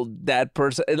real dead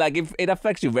person. Like it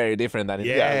affects you very different than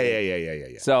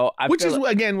yeah. So which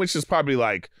is probably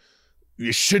like.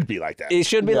 It should be like that. It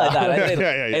should be like that.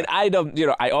 And I don't,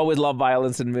 I always love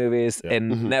violence in movies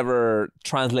and never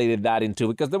translated that into,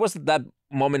 because there was that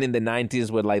moment in the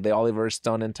 90s with like the Oliver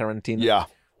Stone and Tarantino. Yeah.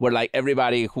 Where like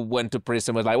everybody who went to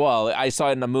prison was like, well, I saw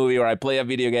it in a movie or I play a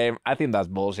video game. I think that's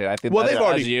bullshit. I think they've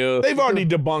already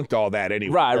debunked all that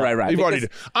anyway. Right.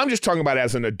 I'm just talking about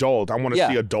as an adult. I want to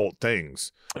see adult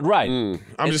things. Right.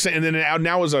 I'm just saying. And then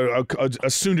now as a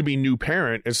soon to be new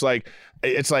parent, it's like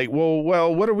well,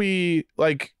 what are we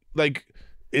like?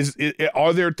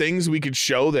 Are there things we could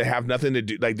show that have nothing to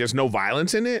do, like there's no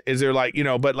violence in it? Is there like,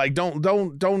 but like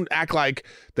don't act like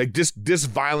this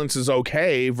violence is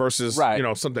okay versus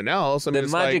something else. I mean, the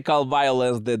magical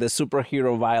violence, the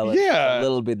superhero violence, is a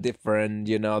little bit different,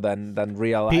 than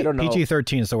real. I don't know.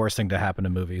 PG-13 is the worst thing to happen to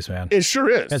movies, man. It sure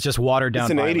is. It's just watered down.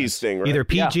 It's an violence. 80s thing, right? Either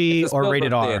PG or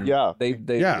rated R. Thing. Yeah, they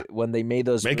when they made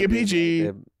those, make it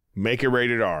PG, make it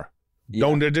rated R.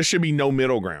 Yeah. There should be no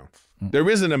middle ground. There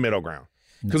isn't a middle ground.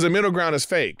 Because the middle ground is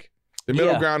fake. The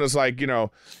middle ground is like,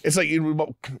 it's like,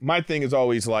 my thing is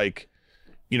always like,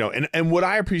 and what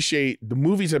I appreciate, the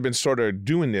movies have been sort of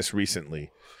doing this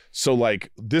recently. So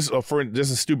like this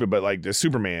is stupid, but like the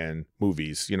Superman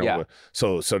movies,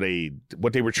 so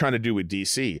what they were trying to do with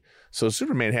DC. So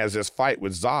Superman has this fight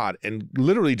with Zod and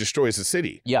literally destroys the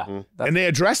city. Yeah. And they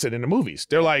address it in the movies.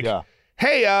 They're like,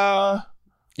 hey,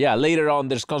 yeah, later on,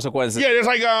 there's consequences. Yeah, there's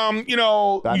like,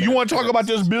 you want to talk about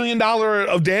this $1 billion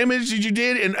of damage that you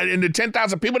did and the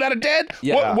 10,000 people that are dead?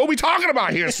 Yeah. What are we talking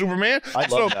about here, Superman? I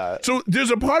love that. So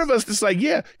there's a part of us that's like,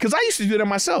 because I used to do that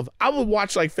myself. I would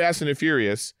watch like Fast and the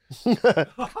Furious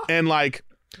and like,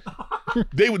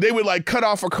 they would like cut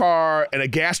off a car and a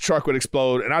gas truck would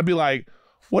explode. And I'd be like,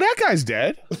 well, that guy's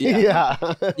dead. Yeah.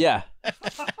 Yeah.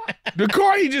 The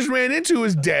car he just ran into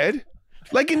is dead.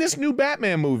 Like in this new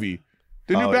Batman movie.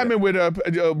 The new Batman with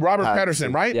Robert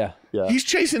Pattinson, right? Yeah. He's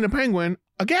chasing the Penguin.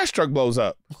 A gas truck blows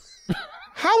up.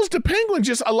 How is the Penguin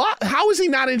just alive? How is he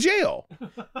not in jail?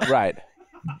 Right.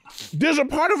 There's a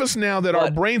part of us now that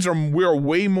our brains we're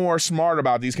way more smart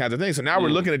about these kinds of things. So now we're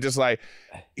looking at just like,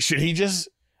 should he just?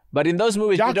 But in those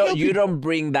movies, you don't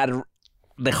bring that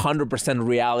the 100%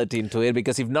 reality into it,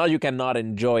 because if not, you cannot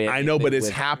enjoy it. I know, but it's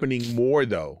happening more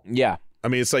though. Yeah. I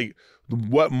mean, it's like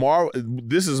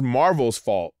this is Marvel's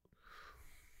fault.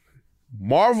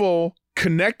 Marvel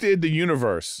connected the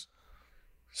universe.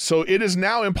 So it is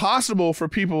now impossible for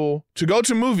people to go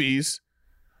to movies.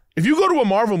 If you go to a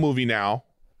Marvel movie now,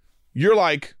 you're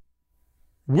like,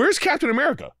 where's Captain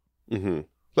America? Mm-hmm.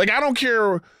 Like, I don't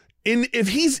care. If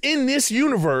he's in this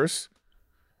universe,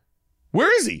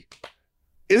 where is he?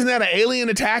 Isn't that an alien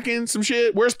attacking some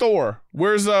shit? Where's Thor?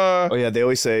 Where's Oh yeah, they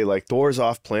always say like Thor's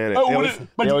off planet.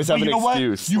 They always have an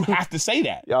excuse. You have to say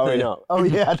that. Oh, I know. Oh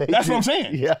yeah, that's what I'm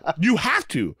saying. Yeah, you have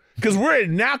to, because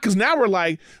now we're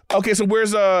like, okay, so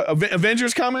where's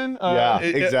Avengers coming? Yeah,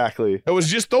 exactly. It was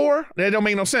just Thor. That don't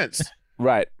make no sense.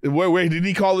 Right. Where did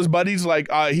he call his buddies?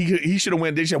 Like he should have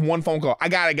went. They should have one phone call. I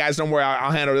got it, guys. Don't worry.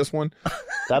 I'll handle this one.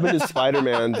 That happened in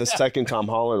Spider-Man, the second Tom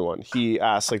Holland one. He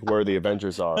asked like where the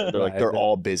Avengers are. They're like they're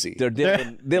all busy. They're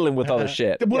dealing with other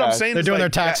shit. What I'm saying they're is doing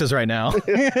like, their taxes right now.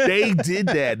 They did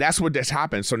that. That's what that's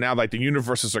happened. So now like the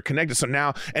universes are connected. So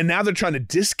now they're trying to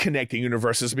disconnect the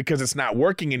universes because it's not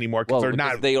working anymore. Because they're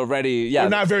not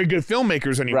very good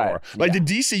filmmakers anymore. Right. Like the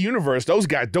DC universe, those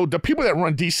guys, the people that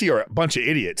run DC are a bunch of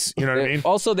idiots. You know what I mean?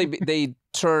 Also, they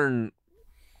turn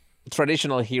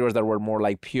traditional heroes that were more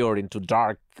like pure into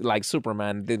dark. Like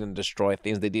Superman didn't destroy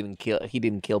things. He didn't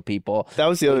kill people. That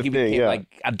was the other thing. Became, yeah, like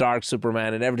a dark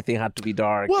Superman, and everything had to be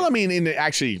dark. Well, I mean,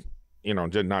 actually,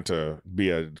 not to be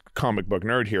a comic book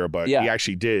nerd here, but he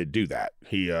actually did do that.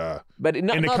 He but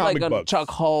not like on Chuck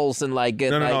Hulse and like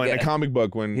no. In the comic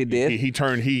book, when he did, he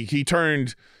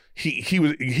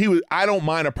was. I don't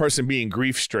mind a person being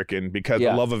grief stricken because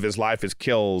the love of his life is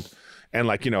killed. And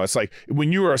like, it's like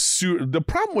when you are the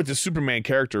problem with the Superman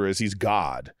character is he's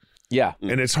God. Yeah.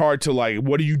 And it's hard to like,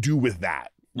 what do you do with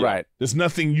that? Right. There's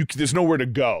nothing there's nowhere to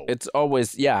go. It's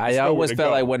always, I always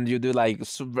felt like when you do like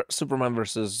Superman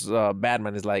versus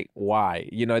Batman, is like, why?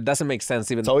 It doesn't make sense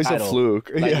even. It's always a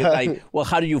fluke. Like, well,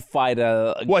 how do you fight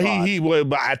a Well,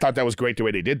 but I thought that was great the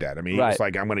way they did that. I mean, it's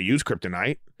like, I'm going to use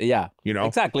kryptonite. Yeah.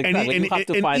 Exactly. And you have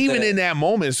to find even in that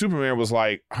moment, Superman was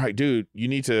like, all right, dude, you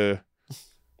need to...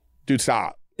 Dude,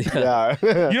 stop. Yeah. You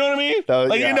know what I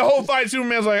mean? In the whole fight,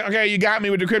 Superman's like, okay, you got me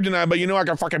with the kryptonite, but I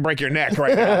can fucking break your neck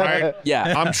right now, right?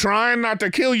 Yeah. I'm trying not to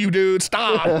kill you, dude.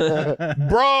 Stop.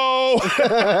 Bro.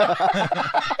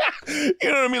 You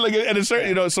know what I mean? Like at a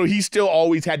certain, so he still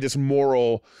always had this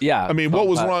moral. Yeah. I mean, what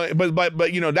was wrong? But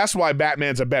that's why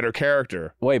Batman's a better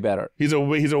character. Way better. He's a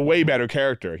way better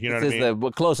character. You know what I mean?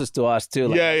 The closest to us too.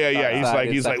 Like, yeah.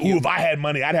 He's like, ooh, if I had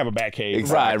money, I'd have a Batcave.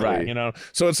 Exactly. Right.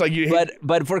 So it's like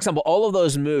But for example, all of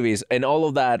those movies and all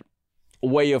of that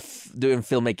way of doing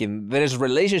filmmaking, there's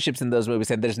relationships in those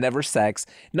movies and there's never sex.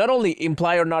 Not only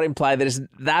imply or not imply, there's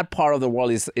that part of the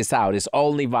world is out. It's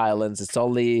only violence. It's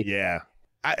only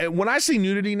when I see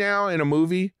nudity now in a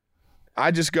movie, I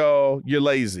just go, you're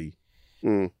lazy.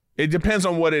 It depends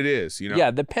on what it is, Yeah,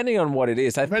 depending on what it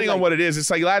is. Depending on what it is, it's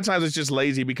like a lot of times it's just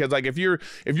lazy because like if you're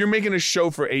making a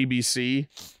show for ABC,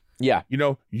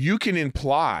 you can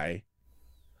imply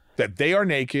that they are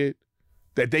naked,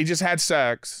 that they just had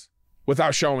sex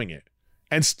without showing it,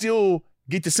 and still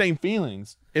get the same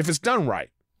feelings if it's done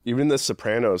right. Even The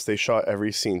Sopranos, they shot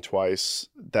every scene twice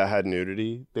that had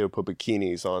nudity. They would put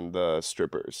bikinis on the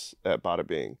strippers at Bada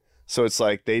Bing. So it's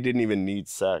like they didn't even need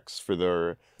sex for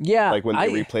their... Yeah. Like when they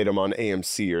replayed them on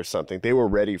AMC or something. They were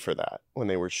ready for that when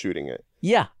they were shooting it.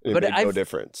 Yeah. It made no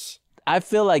difference. I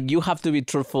feel like you have to be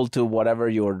truthful to whatever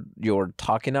you're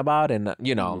talking about, and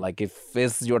like if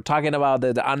you're talking about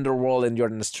the underworld and you're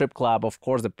in a strip club, of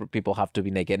course the people have to be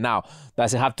naked. Now,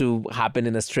 does it have to happen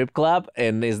in a strip club?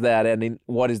 And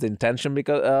what is the intention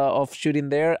because of shooting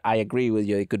there? I agree with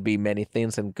you. It could be many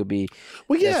things, and could be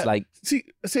See,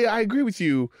 I agree with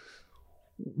you.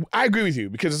 I agree with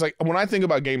you because it's like when I think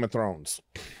about Game of Thrones,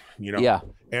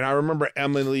 and I remember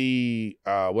Emily,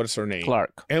 what is her name?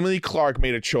 Clark. Emily Clark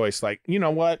made a choice. Like, you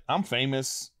know what? I'm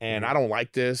famous and I don't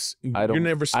like this. You're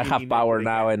never seeing I have power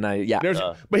now, and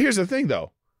But here's the thing,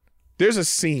 though. There's a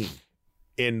scene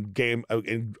in Game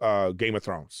of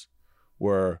Thrones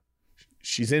where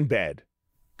she's in bed,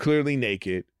 clearly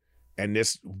naked, and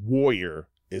this warrior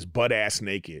is butt ass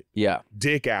naked,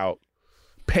 dick out,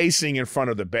 pacing in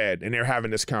front of the bed, and they're having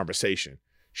this conversation.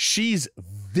 She's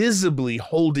visibly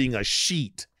holding a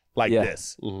sheet like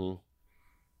this. Mm-hmm.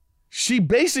 She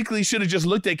basically should have just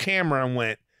looked at camera and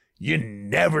went, "You're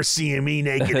never seeing me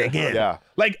naked again."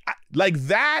 Like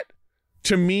that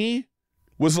to me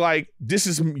was like,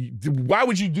 why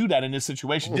would you do that in this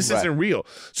situation? This isn't real.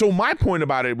 So my point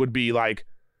about it would be like,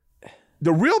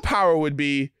 the real power would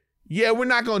be, we're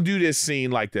not going to do this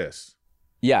scene like this.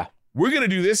 Yeah. We're going to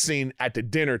do this scene at the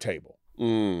dinner table.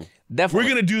 Definitely. We're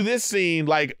going to do this scene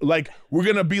like we're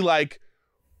going to be like,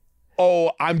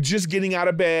 oh, I'm just getting out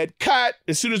of bed. Cut.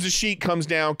 As soon as the sheet comes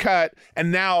down, cut.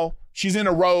 And now she's in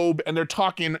a robe and they're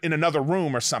talking in another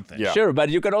room or something. Yeah. Sure, but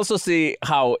you can also see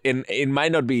how it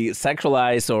might not be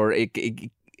sexualized, or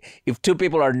if two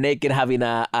people are naked having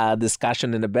a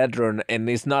discussion in the bedroom and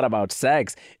it's not about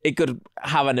sex, it could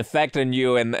have an effect on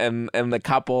you and the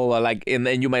couple,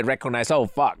 and you might recognize, oh,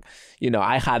 fuck,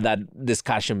 I had that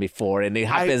discussion before, and it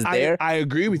happens there. I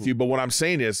agree with you, but what I'm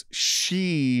saying is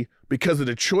she, because of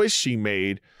the choice she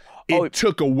made, it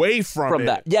took away from it.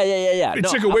 That. Yeah. It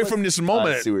took away from this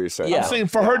moment. I see what you're saying. I'm saying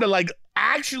for her to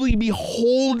actually be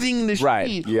holding the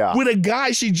sheet with a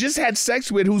guy she just had sex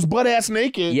with who's butt ass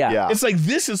naked. Yeah. It's like,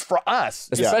 this is for us.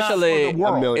 Especially, it's not for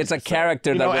the world. It's a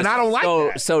character that was and I don't like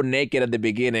that. so naked at the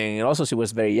beginning, and also she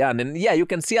was very young. And yeah, you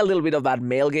can see a little bit of that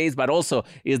male gaze, but also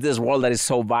is this world that is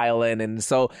so violent, and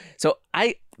so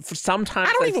sometimes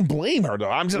I don't even blame her though.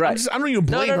 I don't even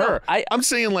blame her. I'm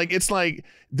saying it's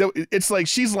like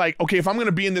she's like, okay, if I'm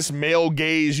gonna be in this male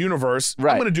gaze universe,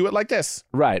 I'm gonna do it like this.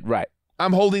 Right.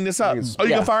 I'm holding this up. Oh,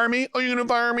 you gonna fire me? Oh, you gonna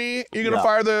fire me? You gonna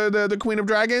fire the Queen of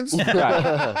Dragons? Are you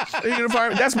gonna fire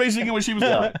me? That's basically what she was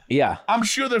doing. Yeah. I'm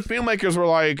sure the filmmakers were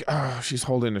like, oh, she's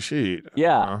holding the sheet.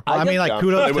 Yeah. I mean,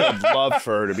 kudos. They would have loved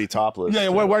for her to be topless. Yeah,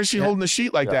 why is she holding the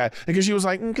sheet like that? Because she was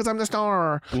like, because I'm the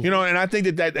star. And I think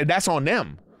that's on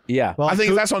them. Yeah. Well, I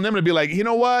think that's on them to be like, you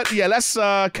know what? Yeah, let's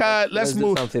cut. Let's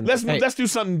move. Let's do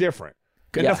something different.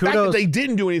 And the fact that they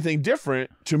didn't do anything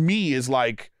different, to me, is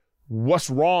like, what's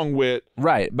wrong with...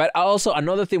 Right. But also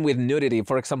another thing with nudity,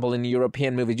 for example, in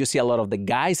European movies, you see a lot of the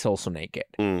guys also naked.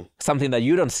 Something that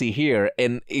you don't see here.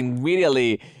 And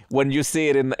immediately, when you see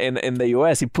it in the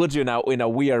US, it puts you in a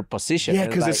weird position. Yeah,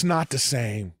 because it's not the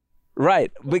same.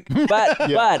 Right.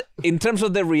 But in terms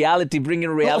of the reality, bringing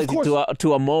reality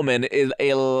to a moment,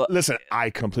 it'll... Listen,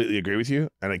 I completely agree with you.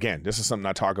 And again, this is something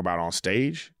I talk about on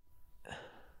stage.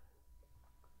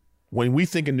 When we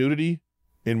think of nudity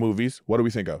in movies, what do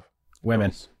we think of?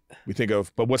 Women. We think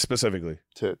of, but what specifically?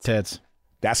 Tits.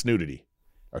 That's nudity.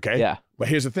 Okay? Yeah. But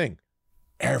here's the thing.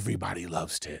 Everybody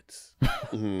loves tits.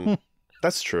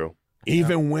 That's true.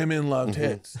 Even women love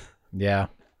tits. Yeah.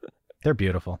 They're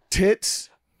beautiful.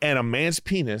 Tits and a man's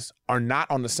penis are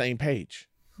not on the same page.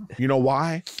 You know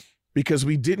why? Because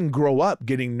we didn't grow up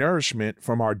getting nourishment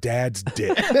from our dad's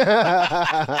dick.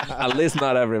 At least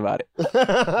not everybody.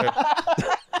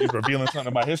 He's revealing something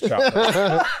about his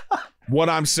childhood. What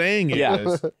I'm saying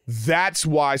is that's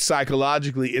why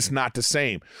psychologically it's not the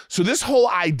same. So this whole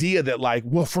idea that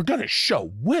if we're going to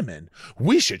show women,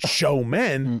 we should show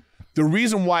men. The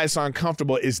reason why it's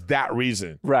uncomfortable is that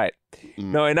reason. Right.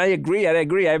 No, and I agree.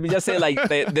 I'm just saying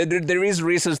there is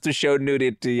reasons to show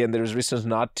nudity and there's reasons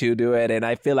not to do it. And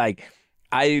I feel like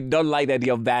I don't like the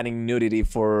idea of banning nudity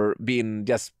for being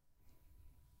just,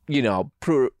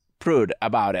 prude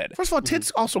about it. First of all,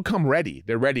 tits also come ready.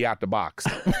 They're ready out the box.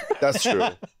 That's true.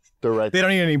 They're right. They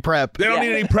don't need any prep. They don't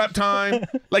need any prep time.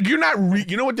 You're not.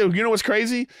 You know what's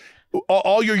crazy?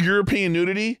 All your European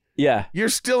nudity. Yeah. You're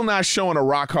still not showing a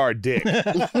rock hard dick.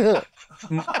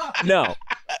 No.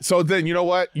 So then, you know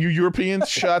what? You Europeans,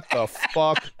 shut the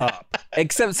fuck up.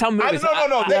 Except some movies.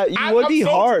 No. You would be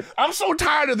hard. I'm so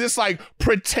tired of this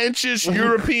pretentious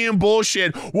European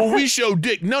bullshit where we show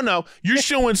dick. No. You're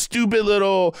showing stupid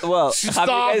little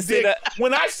soft dick.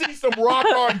 When I see some rock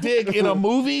hard dick in a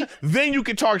movie, then you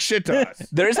can talk shit to us.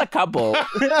 There is a couple.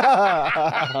 Have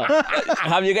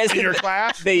you guys seen your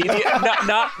class?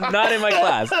 Not in my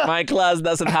class. My class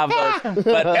doesn't have those.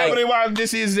 But everyone,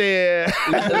 this is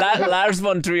Lars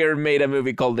von Trier made a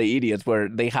movie called The Idiots where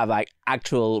they have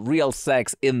actual real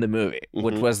sex in the movie,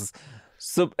 which was,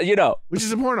 which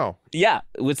is a porno. Yeah,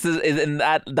 which is in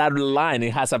that line.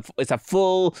 It's a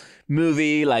full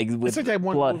movie with it's like that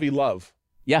one blood. movie Love.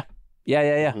 Yeah.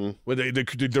 Where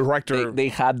the director they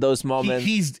had those moments.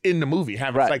 He's in the movie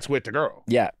having sex with the girl.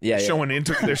 Yeah. They're showing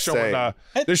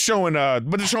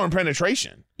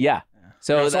penetration. Yeah.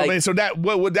 So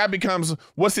that becomes,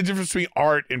 what's the difference between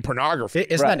art and pornography?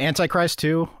 Isn't that Antichrist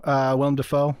too? Willem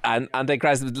Dafoe. And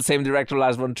Antichrist, the same director,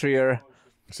 Lars von Trier.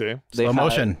 See, slow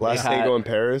motion. Last Tango in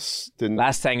Paris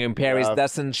Last Tango in Paris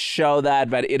doesn't show that,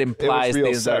 but it implies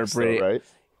things that are pretty. Though, right?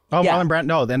 Oh, Marlon Brando.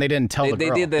 No, then they didn't tell the girl.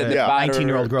 They did the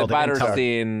 19-year-old girl. The batter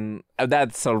scene.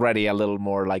 That's already a little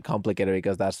more complicated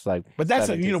because that's But that's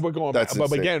we're going.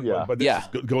 But again, but this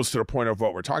goes to the point of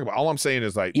what we're talking about. All I'm saying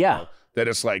is that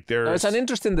it's there's. No, it's an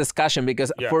interesting discussion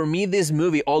because for me, this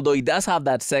movie, although it does have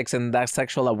that sex and that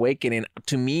sexual awakening,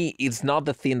 to me, it's not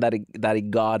the thing that it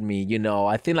got me.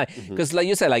 I think because like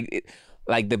you said,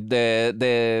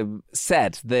 the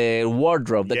set, the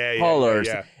wardrobe, the colors.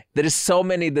 there is so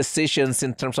many decisions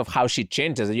in terms of how she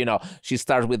changes. You know, she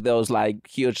starts with those like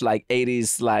huge like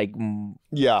 80s like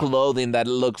clothing that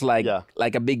looks like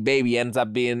a big baby, ends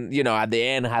up being, you know, at the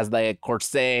end has the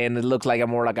corset and it looks like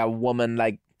more like a woman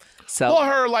like.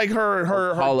 Her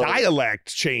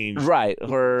dialect changed. Right.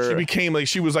 She became like,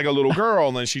 she was like a little girl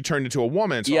and then she turned into a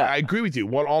woman. So I agree with you.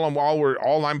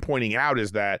 All I'm pointing out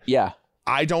is that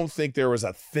I don't think there was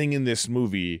a thing in this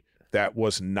movie that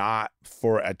was not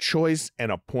for a choice and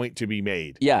a point to be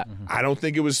made. Yeah. I don't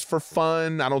think it was for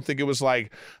fun. I don't think it was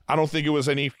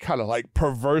any kind of like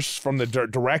perverse from the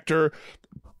director.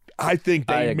 I think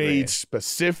they made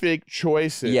specific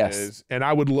choices, and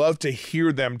I would love to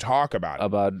hear them talk about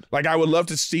it. Like, I would love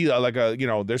to see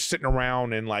they're sitting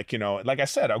around and like I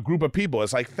said, a group of people.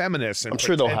 It's like feminists and I'm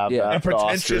sure they'll have that and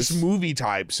pretentious movie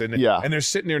types, and they're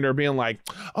sitting there and they're being like,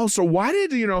 oh, so why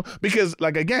did because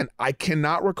like again, I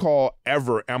cannot recall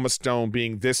ever Emma Stone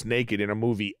being this naked in a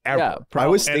movie ever. Yeah, I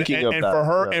was thinking of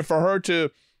that. And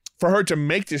for her to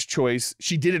make this choice,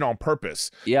 she did it on purpose.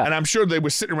 Yeah. And I'm sure they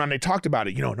were sitting around, they talked about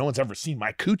it. No one's ever seen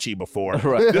my coochie before.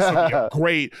 Right. This would be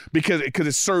great because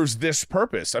it serves this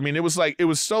purpose. I mean, it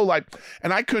was so like,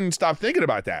 and I couldn't stop thinking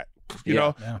about that. You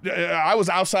know, I was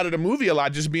outside of the movie a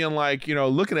lot, just being like,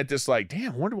 looking at this like,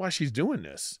 damn, I wonder why she's doing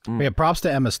this. Yeah, props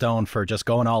to Emma Stone for just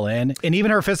going all in. And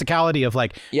even her physicality of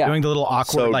like doing the little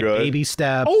awkward baby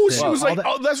steps. Oh, she was like,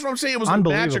 that's what I'm saying. It was a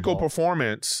magical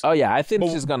performance. Oh, yeah. I think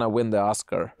she's going to win the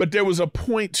Oscar. But there was a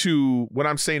point to, what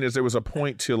I'm saying is there was a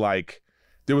point to like,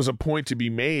 there was a point to be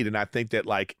made, and I think that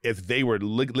like if they were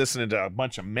listening to a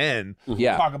bunch of men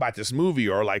talk about this movie,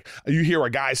 or like you hear a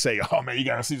guy say, "Oh man, you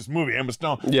gotta see this movie, Emma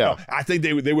Stone." Yeah, I think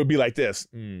they would be like this.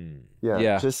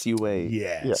 Yeah, just you wait.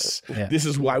 Yes, this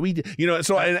is why we did.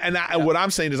 So what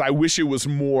I'm saying is, I wish it was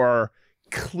more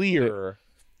clear,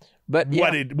 but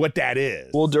what that is.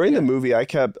 Well, during the movie,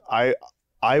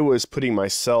 I was putting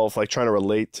myself, like, trying to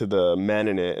relate to the men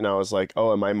in it, and I was like,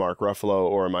 oh, am I Mark Ruffalo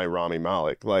or am I Rami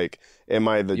Malek? Like, am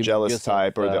I the jealous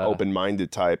type or the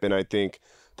open-minded type? And I think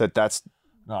that's...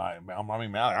 No, I'm Rami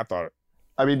Malek. I thought...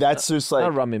 I mean, that's just like...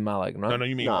 Not Rami Malek, no? No,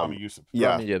 you mean Rami Youssef.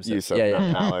 Yeah, Rami Youssef.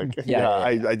 Malek.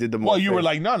 I did the more... Well, you were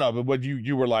like, no, but what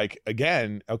you were like,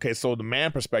 again, okay, so the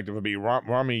man perspective would be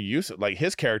Rami Youssef. Like,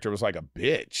 his character was like a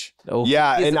bitch. Oh,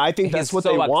 yeah, and I think that's what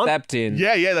they want.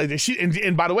 Yeah, like she,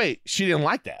 and by the way, she didn't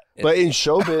like that. But in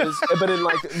showbiz, but in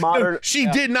like modern... She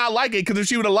did not like it, because if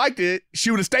she would have liked it, she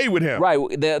would have stayed with him. Right.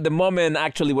 The moment,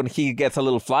 actually, when he gets a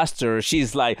little flustered,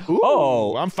 she's like,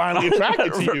 I'm finally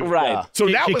attracted to you. Right. Yeah. So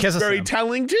that was very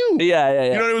telling, too. Yeah.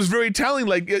 It was very telling.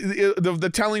 Like,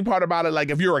 the telling part about it, like,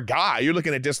 if you're a guy, you're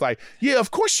looking at this like, yeah, of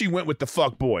course she went with the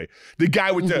fuck boy. The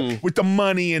guy with the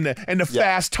money and the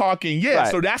fast talking. Yeah,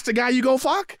 right. So that's the guy you go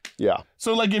fuck? Yeah.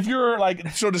 So, like, if you're like,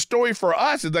 so the story for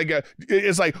us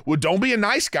is like, well, don't be a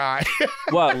nice guy.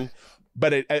 Well,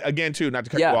 but again, too, not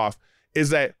to cut you off, is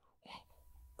that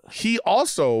he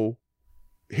also,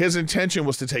 his intention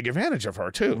was to take advantage of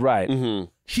her, too. Right. Mm-hmm.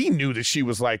 He knew that she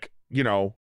was like,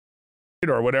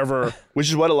 or whatever. Which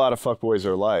is what a lot of fuckboys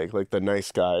are like. Like, the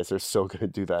nice guys are still going to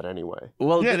do that anyway.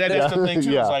 Well, yeah, that's the thing, too.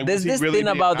 Yeah. Like, there's this thing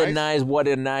about what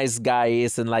a nice guy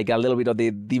is, and like a little bit of the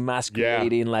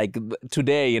demasculating, like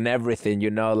today and everything,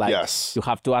 like you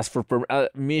have to ask for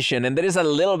permission. And there is a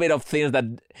little bit of things that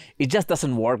it just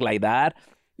doesn't work like that.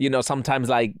 Sometimes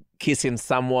like kissing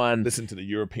someone. Listen to the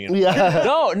European. Yeah.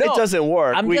 No. It doesn't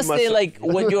work. I'm just saying, like,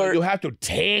 when you're... You have to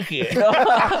take it.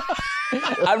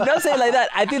 I'm not saying like that.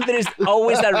 I think there is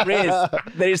always a risk.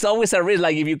 There is always a risk.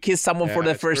 Like, if you kiss someone for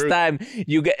the first time,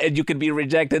 you can be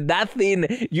rejected. That thing,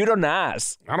 you don't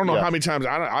ask. I don't know how many times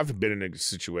I've been in a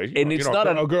situation. And it's not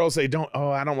a girl say, I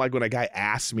don't like when a guy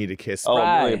asks me to kiss. Oh,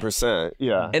 1,000,000%.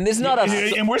 Yeah. And it's not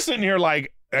and we're sitting here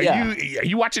like, are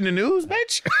you watching the news,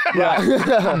 bitch?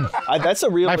 Yeah. That's a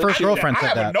real... My first girlfriend said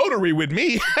that. I have a notary with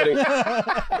me.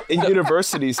 In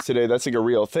universities today, that's like a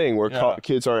real thing where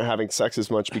kids aren't having sex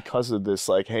as much because of this,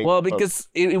 like, hang. Well, because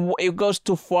it goes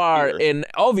too far, and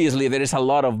obviously there is a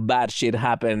lot of bad shit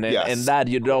happen, and that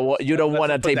you don't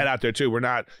want to take that out there too. We're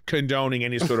not condoning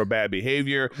any sort of bad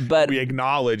behavior, but we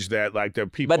acknowledge that, like, the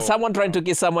people. But someone trying to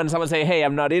kiss someone say, "Hey,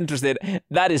 I'm not interested."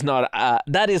 That is not.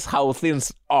 That is how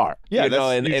things are. Yeah,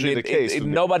 that's usually the case.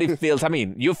 Nobody feels. I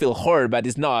mean, you feel hurt, but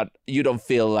it's not. You don't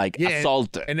feel like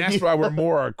assaulted. And that's why we're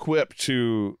more equipped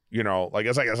to, like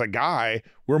as a guy,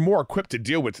 we're more equipped to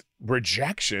deal with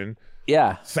rejection.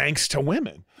 Yeah. Thanks to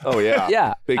women. Oh yeah,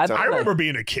 Yeah, big time. I remember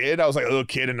being a kid. I was like a little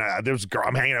kid, and there was a girl.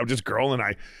 I'm hanging out with this girl, and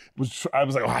I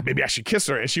was like, oh, maybe I should kiss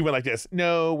her. And she went like this.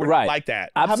 No, we're not like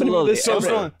that. Absolutely.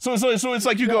 So it's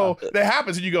like you go, that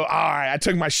happens, and you go, all right, I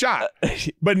took my shot.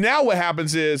 But now what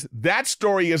happens is that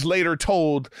story is later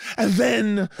told, and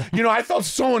then I felt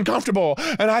so uncomfortable,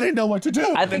 and I didn't know what to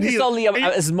do. I think it's only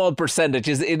a small percentage.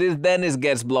 It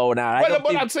gets blown out.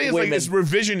 What I'm saying is like it's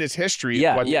revisionist history.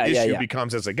 What the issue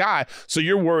becomes as a guy. So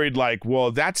you're worried like,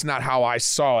 well, that's not how I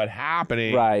saw it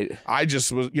happening. Right. I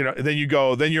just was,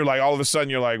 then you're like, all of a sudden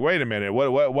you're like, wait a minute,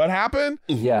 what happened?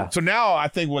 Yeah. So now I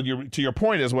think to your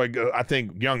point is what I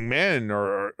think young men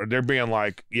are they're being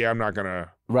like, yeah, I'm not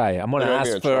gonna. Right. I'm gonna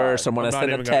ask first. I'm gonna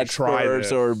send a text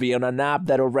first, or be on an app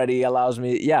that already allows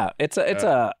me. Yeah.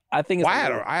 I think.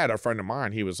 I had a friend of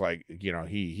mine. He was like,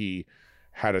 he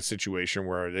had a situation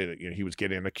where he was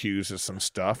getting accused of some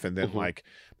stuff, and then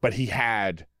but he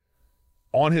had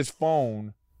on his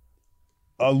phone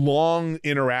a long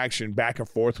interaction back and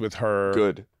forth with her.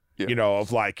 Good. Yeah.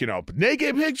 Of like,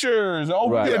 naked pictures. Oh,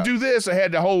 we're gonna do this. I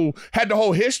had the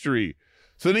whole history.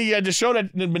 So then you had to show that,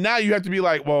 but now you have to be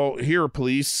like, well, here,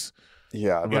 police.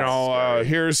 Yeah.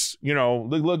 Here's,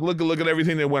 look at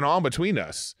everything that went on between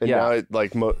us. And now,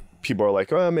 people are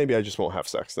like, oh, maybe I just won't have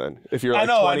sex then. If you're like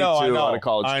 22 on a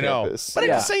college campus. But at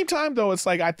the same time, though, it's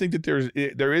like I think that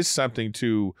there is something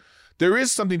to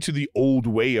the old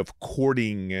way of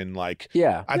courting, and like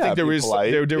I think there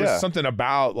was something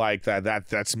about like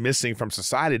that's missing from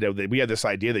society, that we had this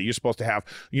idea that you're supposed to have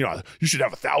you should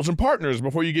have 1,000 partners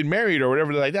before you get married or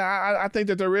whatever like that. I think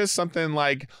that there is something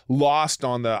like lost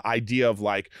on the idea of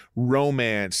like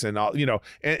romance and all,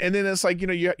 and then it's like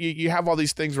you have all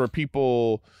these things where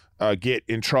people get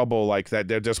in trouble like that.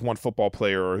 They're just one football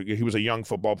player, or he was a young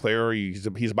football player.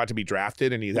 He's about to be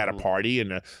drafted, and he's at a party,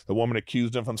 and the woman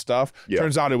accused him of stuff. Yeah.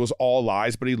 Turns out it was all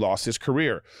lies, but he lost his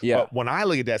career. Yeah. But when I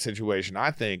look at that situation, I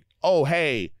think, oh,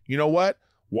 hey, you know what?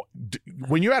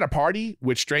 When you're at a party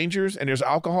with strangers and there's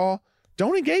alcohol,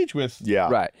 don't engage with.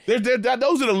 Yeah. Right. Those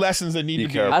are the lessons that need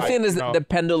to be. I think the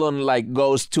pendulum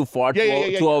goes too far to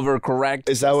overcorrect.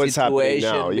 Is that what's happening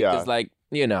now? Because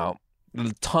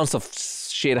tons of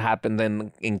shit happened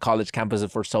in college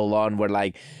campuses for so long where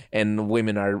and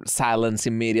women are silenced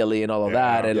immediately and all of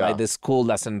that, and the school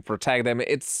doesn't protect them.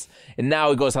 And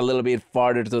now it goes a little bit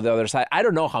farther to the other side. I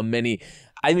don't know how many.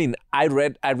 I mean, I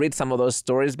read some of those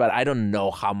stories, but I don't know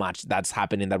how much that's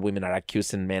happening, that women are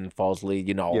accusing men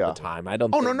falsely, all the time. I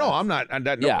don't. Oh, no, I'm not. I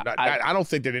don't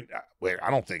think that.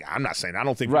 I'm not saying I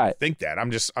don't think people think that.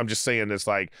 I'm just saying it's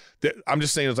like. I'm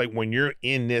just saying it's like when you're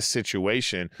in this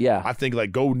situation. Yeah. I think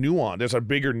go nuance. There's a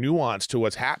bigger nuance to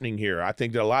what's happening here. I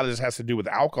think that a lot of this has to do with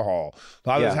alcohol. A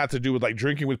lot of this has to do with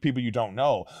drinking with people you don't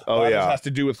know. A lot of this has to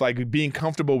do with being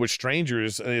comfortable with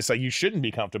strangers. And it's like you shouldn't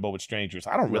be comfortable with strangers.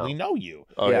 I don't really know you.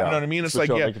 Oh, yeah. You know what I mean? It's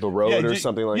the road or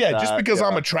something like that. Yeah, just because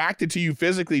I'm attracted to you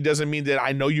physically doesn't mean that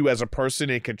I know you as a person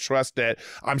and can trust that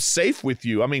I'm safe with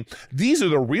you. I mean, these are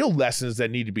the real lessons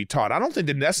that need to be taught. I don't think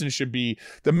the message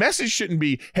shouldn't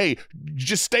be, hey,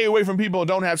 just stay away from people and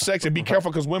don't have sex and be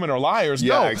careful because women are liars.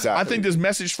 Yeah, no, exactly. I think this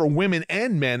message for women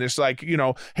and men is like,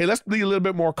 hey, let's be a little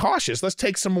bit more cautious. Let's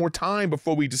take some more time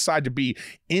before we decide to be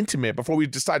intimate, before we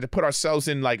decide to put ourselves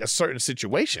in a certain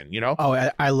situation, Oh,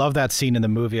 I love that scene in the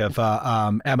movie of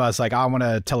Emma's like, I want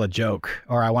to tell a joke,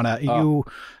 or I want to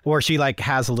or she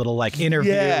has a little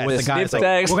interview with the guy. It's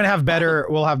like,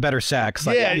 we'll have better sex.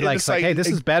 Hey, this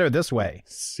is better this way.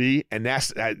 See, and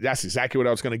that's exactly what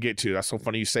I was going to get to. That's so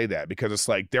funny you say that, because it's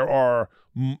like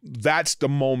that's the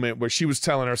moment where she was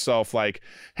telling herself hey,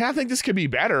 I think this could be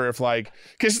better if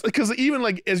because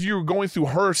even as you were going through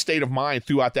her state of mind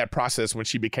throughout that process when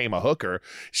she became a hooker,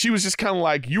 she was just kind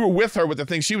of you were with her with the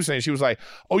things she was saying. She was like,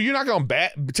 oh, you're not going to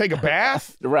take a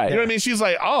bath? Right. You know what I mean? She's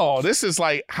like, oh, this is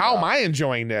how am I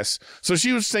enjoying this? So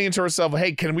she was saying to herself,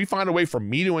 hey, can we find a way for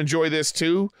me to enjoy this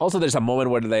too? Also, there's a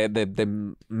moment where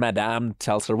the madame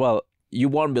tells her, well, you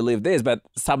won't believe this, but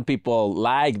some people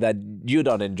like that you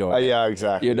don't enjoy it. Yeah,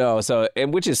 exactly. So,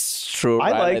 and which is true.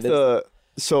 I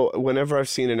so whenever I've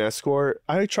seen an escort,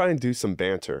 I try and do some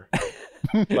banter.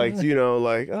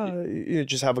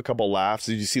 Just have a couple laughs.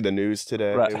 Did you see the news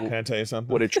today? Right. Can I tell you something?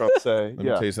 What did Trump say? Let me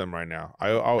tell you something right now.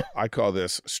 I call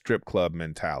this strip club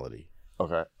mentality.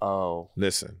 Okay. Oh.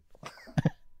 Listen,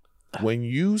 when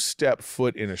you step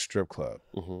foot in a strip club,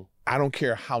 I don't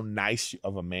care how nice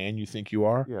of a man you think you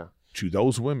are. Yeah. To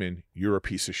those women, you're a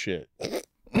piece of shit.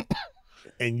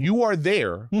 And you are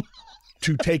there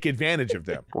to take advantage of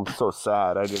them. I'm so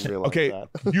sad. I didn't realize that.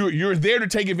 You're there to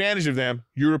take advantage of them.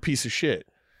 You're a piece of shit.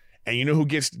 And you know who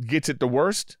gets it the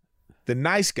worst? The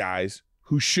nice guys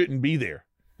who shouldn't be there.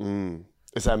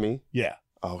 Is that me? Yeah.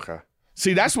 Oh, okay.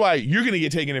 See, that's why you're going to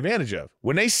get taken advantage of.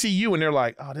 When they see you and they're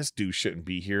like, oh, this dude shouldn't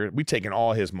be here. We taking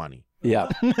all his money. Yeah.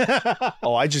 I'm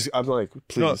like,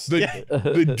 please. No,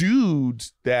 the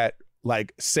dudes that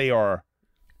like say are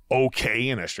okay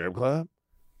in a strip club,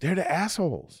 they're the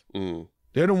assholes.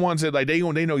 They're the ones that like they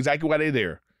know exactly why they're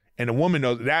there. And the woman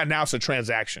knows that. Now it's a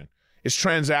transaction. It's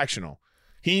transactional.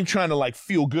 He ain't trying to like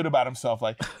feel good about himself.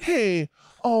 Like, hey,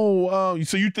 so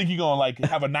you think you're gonna like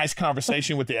have a nice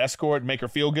conversation with the escort and make her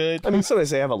feel good? I mean,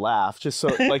 sometimes they have a laugh, just so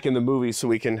like in the movie, so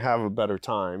we can have a better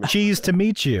time. Cheese to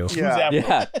meet you.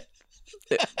 Yeah.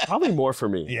 Probably more for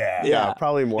me. Yeah.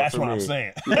 Probably more That's for me. what I'm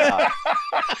saying. Yeah.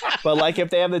 But like if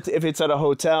they have if it's at a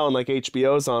hotel and like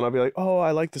HBO's on, I'll be like, oh,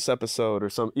 I like this episode or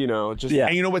some, just.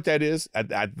 And you know what that is?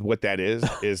 What that is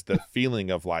the feeling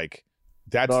of like,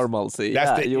 that's normalcy.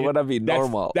 You want to be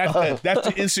normal. That's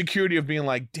the insecurity of being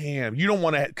like, damn, you don't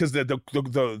want to, because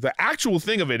the actual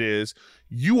thing of it is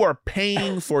you are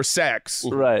paying for sex.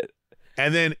 Right.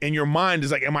 And then in your mind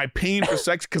is like, am I paying for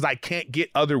sex because I can't get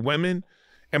other women?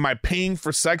 Am I paying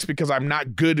for sex because I'm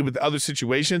not good with other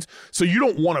situations? So you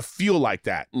don't want to feel like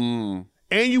that. And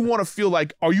you want to feel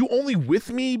like, are you only with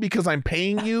me because I'm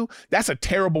paying you? That's a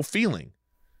terrible feeling.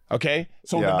 Okay?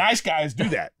 So the nice guys do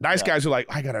that. Nice guys are like,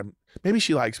 maybe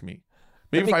she likes me.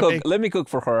 Maybe let me cook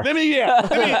for her. Let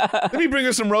me bring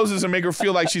her some roses and make her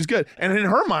feel like she's good. And in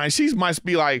her mind, she must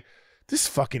be like, this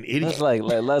fucking idiot.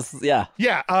 This is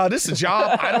a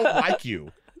job. I don't like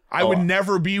you. I would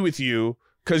never be with you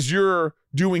because you're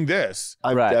doing this.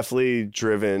 I've definitely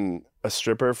driven a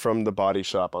stripper from the body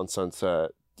shop on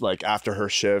Sunset. Like after her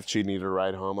shift, she needed a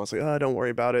ride home. I was like, oh, don't worry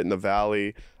about it. In the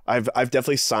Valley, I've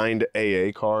definitely signed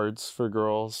AA cards for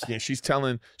girls. Yeah, she's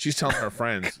telling her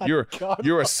friends, you're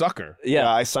a sucker.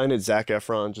 Yeah, I signed it Zac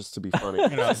Efron just to be funny,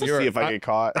 to see if I get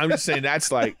caught. I'm just saying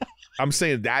that's like,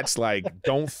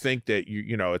 don't think that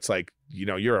it's like,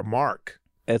 you're a mark.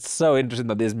 It's so interesting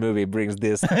that this movie brings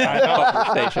this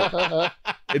conversation.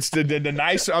 It's the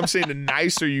nicer. I'm saying the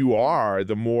nicer you are,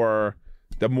 the more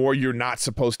you're not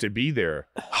supposed to be there.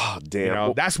 Oh,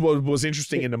 damn. That's what was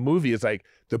interesting in the movie. Is like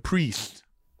the priest.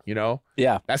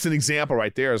 Yeah. That's an example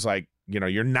right there. Is like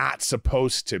you're not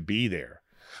supposed to be there.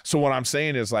 So what I'm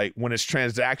saying is like when it's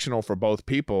transactional for both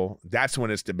people, that's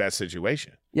when it's the best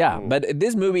situation. Yeah, but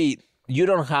this movie, you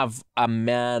don't have a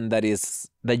man that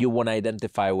you want to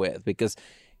identify with, because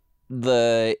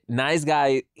the nice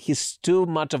guy, he's too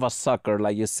much of a sucker,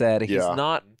 like you said. He's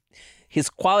not. His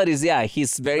qualities,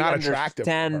 he's very not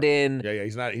understanding.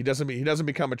 He's not. He doesn't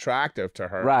become attractive to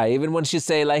her. Right. Even when she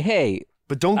say like, "Hey."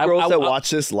 But don't girls that watch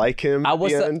this like him? I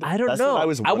don't know.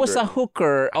 I was a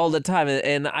hooker all the time,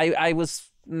 and I was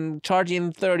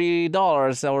charging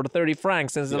 $30 or 30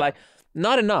 francs, and it's like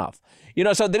not enough.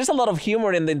 So there's a lot of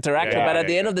humor in the interaction, but at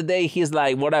the end of the day, he's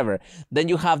like, whatever. Then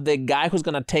you have the guy who's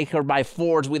going to take her by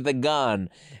force with the gun.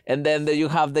 And then you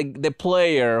have the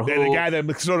player who... The guy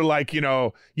that sort of like,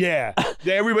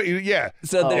 everybody,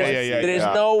 So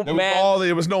there's no man.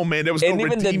 There was no man. There was no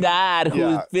even the dad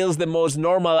who feels the most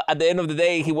normal, at the end of the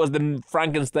day, he was the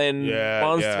Frankenstein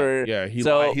monster. Yeah,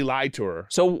 he lied to her.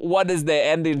 So what is the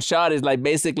ending shot is like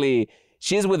basically...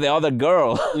 She's with the other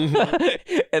girl,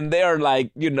 and they're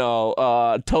like,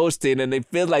 toasting, and it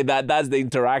feels like that's the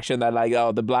interaction that like,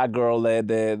 the black girl,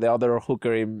 the other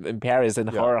hooker in Paris, and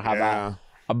her have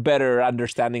a better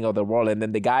understanding of the world, and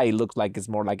then the guy looks like it's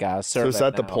more like a servant. So is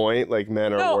that the point? Like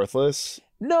men are worthless?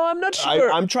 No, I'm not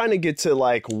sure. I'm trying to get to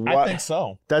like what. I think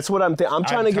so. That's what I'm thinking. I'm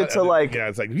trying to get to like. Yeah,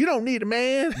 it's like you don't need a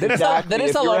man. Exactly. There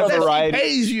is a lot of he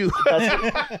pays you.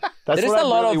 That's there is a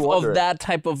lot of that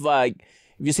type of like.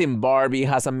 If you see Barbie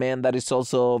has a man that is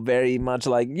also very much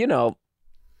like,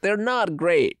 they're not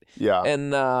great. Yeah.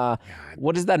 And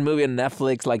what is that movie on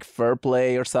Netflix, like Fair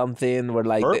Play or something? Where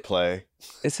like Fair Play?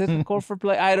 Is it called Fair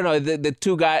Play? I don't know. The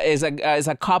two guys is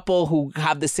a couple who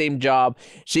have the same job.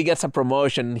 She gets a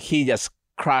promotion. He just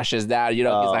crashes that. He's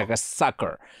like a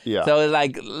sucker. Yeah. So it's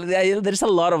like there's a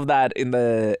lot of that in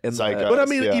the. But I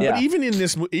mean, but even in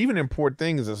this, even in Poor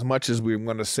Things, as much as we're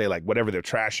going to say like whatever they're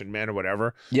trashing men or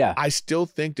whatever, I still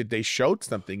think that they showed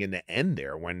something in the end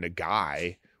there when the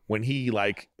guy. When he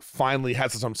like finally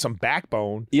has some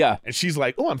backbone, and she's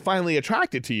like, "Oh, I'm finally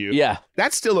attracted to you." Yeah,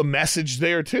 that's still a message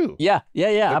there too. Yeah. The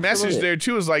absolutely. message there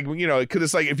too is like, because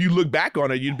it's like if you look back on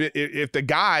it,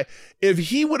 if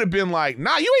he would have been like,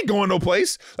 "Nah, you ain't going no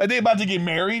place," like they about to get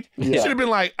married, he should have been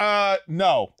like,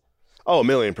 no." Oh,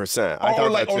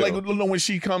 1,000,000%. Or when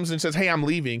she comes and says, "Hey, I'm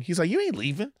leaving," he's like, "You ain't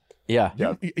leaving." Yeah.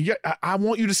 I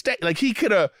want you to stay. Like he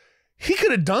could have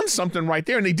done something right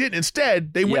there, and they didn't.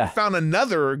 Instead, they went and found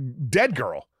another dead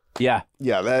girl. Yeah.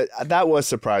 Yeah, that was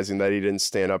surprising that he didn't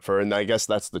stand up for her, and I guess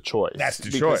that's the choice. That's the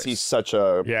choice. Because he's such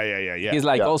a... Yeah. He's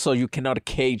like, also, you cannot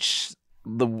cage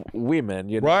the women.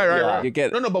 You know? Right. You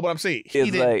get, no, but what I'm saying,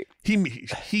 he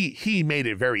made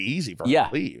it very easy for her to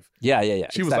leave. Yeah.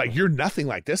 She was like, you're nothing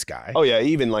like this guy. Oh, yeah,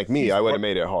 even like me, I would have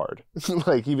made it hard.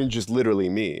 Like, even just literally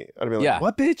me. I'd be like,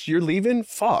 what, bitch? You're leaving?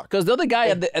 Fuck. Because the other guy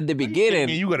at the beginning...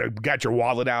 You could have got your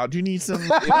wallet out. Do you need some...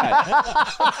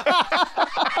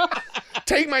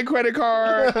 Take my credit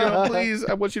card, please.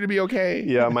 I want you to be okay.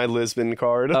 Yeah, my Lisbon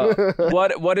card.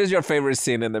 What is your favorite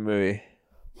scene in the movie?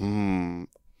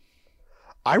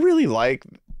 I really like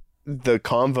the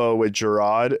convo with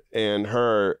Gerard and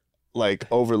her, like,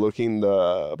 overlooking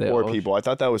the poor people. I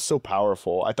thought that was so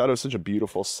powerful. I thought it was such a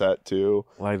beautiful set too.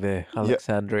 Like the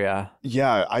Alexandria.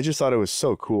 Yeah, I just thought it was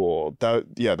so cool. That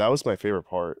was my favorite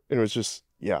part. And it was just,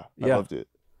 I loved it.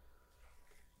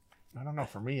 I don't know.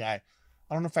 For me, I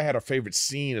don't know if I had a favorite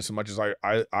scene as much as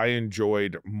I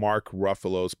enjoyed Mark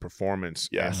Ruffalo's performance.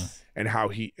 Yes. And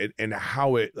how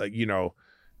how it, like,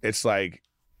 it's like,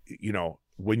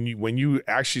 when you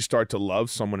actually start to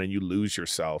love someone and you lose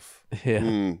yourself,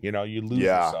 you lose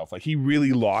yourself. Like, he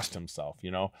really lost himself, I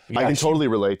can totally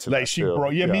relate to that. Like, she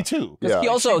broke. Yeah, me too. He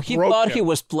thought he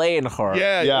was playing her.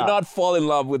 Yeah. Do not fall in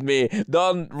love with me.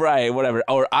 Whatever.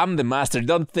 Or I'm the master.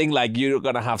 Don't think like you're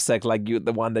gonna have sex like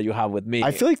the one that you have with me. I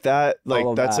feel like that's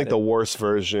like the worst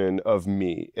version of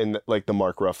me in like the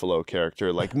Mark Ruffalo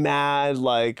character. Like, mad,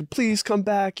 like, please come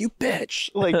back, you bitch.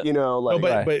 Like, like. No,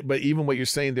 but even what you're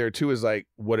saying there too is like,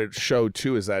 what it showed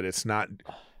too is that it's not,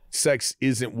 sex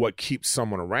isn't what keeps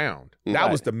someone around. That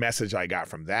was the message I got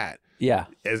from that. Yeah.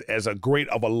 As a great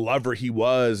of a lover he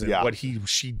was, and what he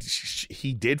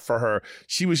did for her,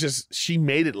 she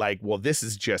made it like, well, this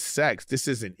is just sex. This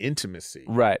isn't intimacy.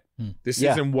 Right. This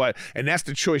isn't what, and that's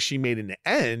the choice she made in the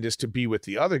end, is to be with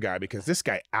the other guy because this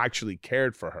guy actually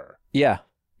cared for her. Yeah.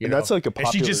 And that's like a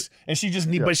popular...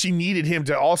 But she needed him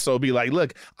to also be like,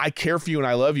 look, I care for you and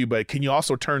I love you, but can you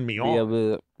also turn me on? Be a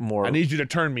bit more... I need you to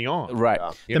turn me on. Right.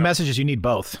 The message is you need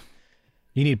both.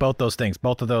 You need both those things,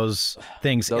 both of those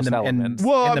things in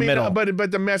the middle.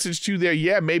 But the message too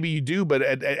there, maybe you do, but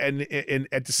at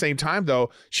the same time though,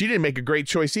 she didn't make a great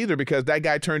choice either, because that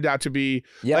guy turned out to be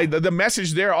like the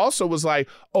message there also was like,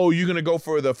 oh, you're gonna go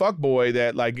for the fuck boy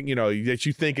that like that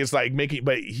you think is like making,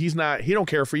 but he's not. He don't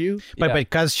care for you. But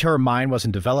because her mind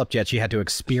wasn't developed yet, she had to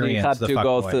experience the fuck boy.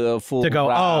 Go through the full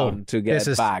round to get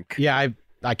it back. Yeah,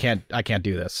 I can't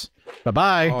do this. Bye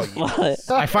bye.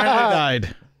 I finally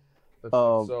died.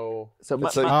 Thank you so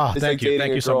much. In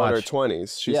her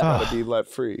 20s, she's got to be let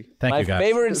free. Thank you,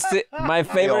 guys. My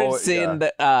favorite scene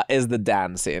is the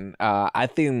dancing. I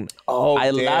think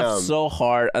I laughed so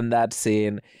hard on that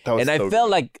scene, and I felt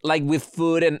like with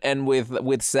food and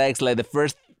with sex, like the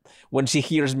first. When she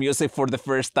hears music for the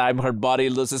first time, her body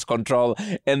loses control,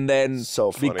 and then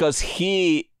because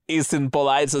he is in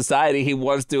polite society, he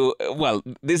wants to. Well,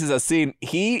 this is a scene.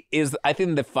 He is, I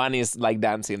think, the funniest like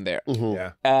dancing there.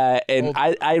 And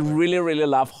I really, really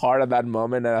laughed hard at that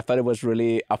moment, and I thought it was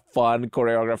really a fun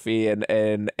choreography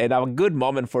and a good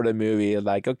moment for the movie.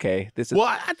 Like, okay, this is. Well,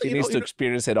 I think, he needs to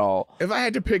experience it all. If I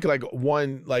had to pick like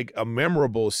one, like a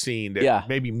memorable scene that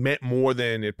maybe meant more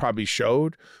than it probably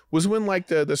showed, was when like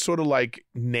the sort of like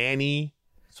nanny.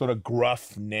 Sort of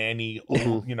gruff nanny,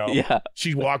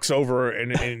 she walks over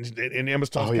and Emma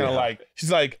Stone's kind of like, she's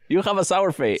like, you have a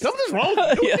sour face. Something's wrong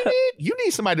with you. You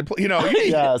need somebody to play. Have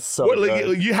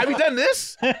you done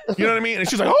this? You know what I mean? And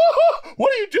she's like, oh,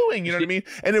 what are you doing? You know what I mean?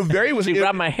 And she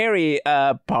grabbed my hairy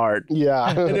part.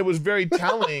 Yeah, and it was very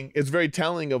telling. It's very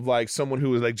telling of like someone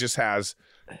who is like just has.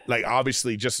 Like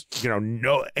obviously just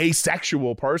no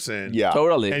asexual person. Yeah,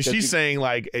 totally. And she's saying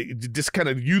like this kind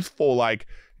of youthful like.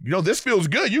 This feels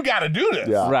good. You got to do this.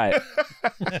 Yeah. Right.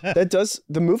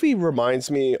 The movie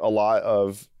reminds me a lot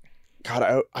of,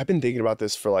 God, I've been thinking about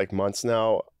this for like months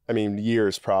now. I mean,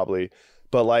 years probably.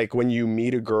 But like when you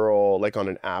meet a girl like on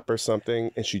an app or something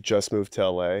and she just moved to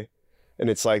LA, and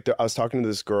it's like, I was talking to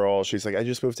this girl. She's like, I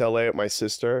just moved to LA with my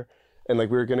sister. And like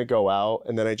we were going to go out.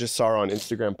 And then I just saw her on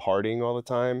Instagram partying all the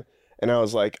time. And I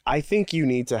was like, I think you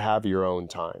need to have your own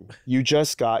time. You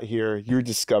just got here. You're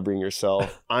discovering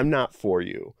yourself. I'm not for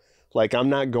you. Like, I'm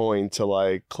not going to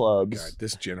like clubs. God,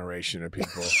 this generation of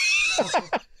people.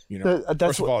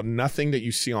 First of all, nothing that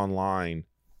you see online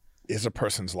is a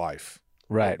person's life.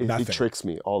 Right. It tricks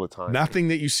me all the time. Nothing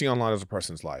that you see online is a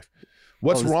person's life.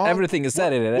 What's wrong? Everything is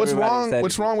said in it.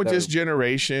 What's wrong with this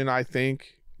generation, I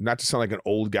think? Not to sound like an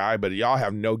old guy, but y'all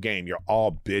have no game. You're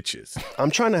all bitches. I'm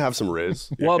trying to have some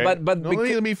riz. Well, okay? but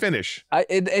let me finish.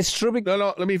 It's true.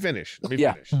 No, let me finish.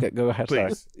 Okay, go ahead.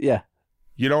 Please. Sorry. Yeah.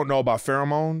 You don't know about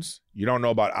pheromones. You don't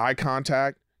know about eye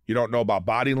contact. You don't know about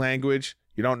body language.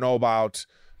 You don't know about,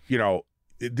 you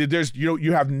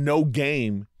have no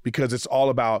game because it's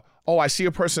all about, oh, I see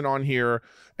a person on here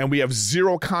and we have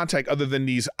zero contact other than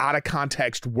these out of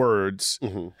context words.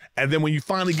 Mm-hmm. And then when you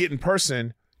finally get in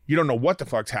person, you don't know what the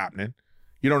fuck's happening.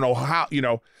 You don't know how,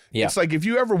 It's like if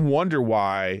you ever wonder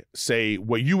why, say,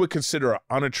 what you would consider an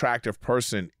unattractive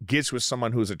person gets with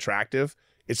someone who's attractive,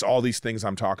 it's all these things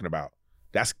I'm talking about.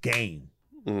 That's game.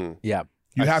 Mm-hmm. Yeah.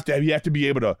 You have to be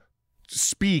able to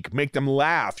speak, make them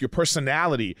laugh, your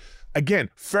personality. Again,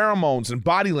 pheromones and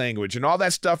body language and all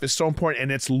that stuff is so important,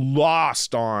 and it's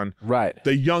lost on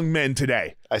the young men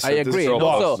today. I agree.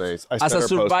 Also, as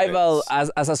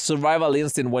a survival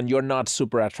instinct when you're not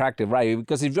super attractive, right?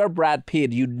 Because if you're Brad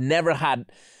Pitt, you never had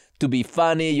to be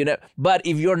funny, but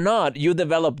if you're not, you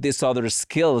develop these other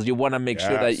skills. You want to make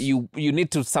sure that you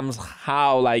need to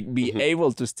somehow be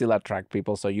able to still attract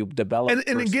people, so you develop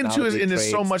and again too, and it's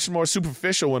so much more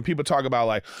superficial when people talk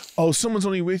about oh, someone's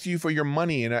only with you for your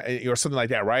money or something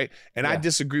like that, right? And I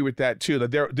disagree with that too.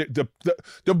 That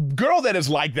the girl that is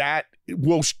like that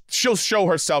she'll show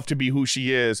herself to be who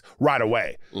she is right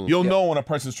away. You'll know when a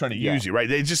person's trying to use you,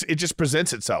 right? It just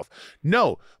presents itself.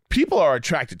 No. People are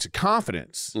attracted to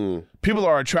confidence. People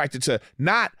are attracted to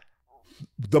not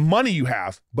the money you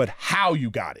have, but how you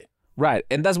got it. Right.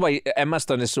 And that's why Emma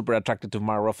Stone is super attracted to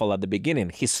Mark Ruffalo at the beginning.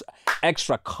 He's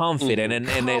extra confident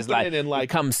and is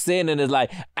comes in and is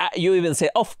like, you even say,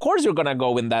 of course you're going to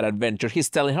go in that adventure. He's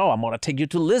telling her, I'm going to take you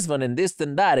to Lisbon and this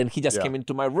and that. And he just came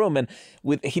into my room and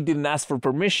he didn't ask for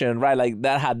permission, right?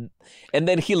 And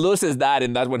then he loses that.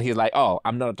 And that's when he's like, oh,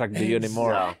 I'm not attracted to you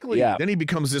anymore. Exactly. Yeah. Then he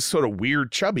becomes this sort of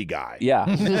weird, chubby guy. Yeah.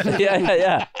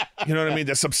 yeah. You know what I mean?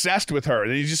 That's obsessed with her.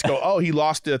 And you just go, oh, he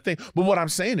lost the thing. But what I'm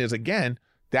saying is, again,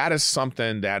 that is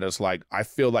something that is I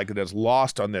feel like it is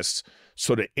lost on this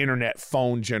sort of internet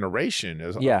phone generation.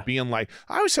 Being I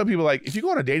always tell people, if you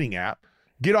go on a dating app,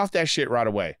 get off that shit right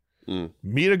away.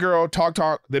 Meet a girl,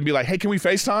 talk, then be like, hey, can we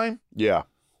FaceTime? Yeah.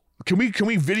 Can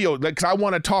we video? Because I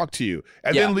want to talk to you.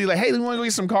 And then be like, hey, you want to go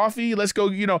get some coffee? Let's go,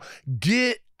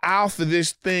 get out of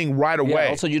this thing right away.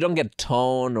 Also, you don't get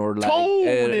tone or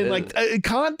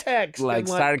context,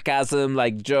 sarcasm,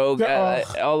 joke,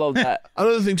 all of that.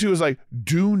 Another thing too is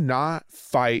do not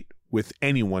fight with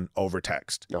anyone over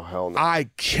text. No, hell no. I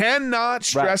cannot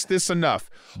stress this enough.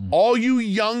 All you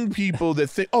young people that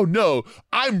think, oh no,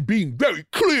 I'm being very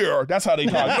clear. That's how they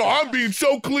talk. No, I'm being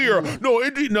so clear.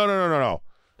 No.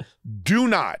 Do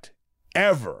not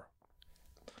ever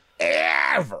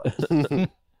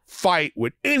fight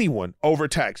with anyone over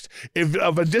text. If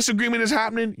a disagreement is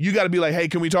happening, you got to be like, hey,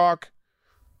 can we talk?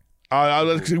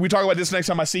 Can we talk about this next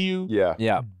time I see you?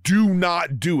 Yeah. Do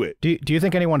not do it. Do you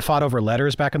think anyone fought over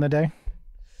letters back in the day?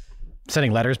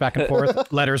 Sending letters back and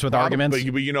forth, letters with arguments.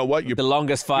 But you know what? The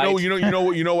longest fight.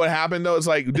 You know what happened though? It's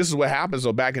this is what happens.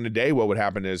 So back in the day, what would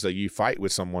happen is you fight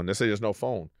with someone. Let's say there's no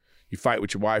phone. You fight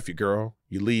with your wife, your girl.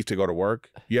 You leave to go to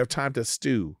work. You have time to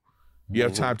stew. You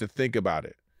have time to think about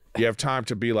it. You have time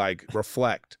to be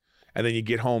reflect. And then you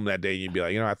get home that day and you be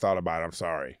like, I thought about it. I'm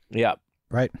sorry. Yeah.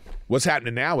 Right. What's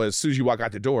happening now is as soon as you walk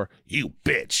out the door, you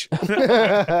bitch.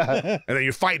 And then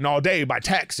you're fighting all day by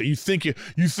text. And you think,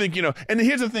 and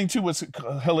here's the thing too, what's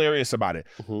hilarious about it.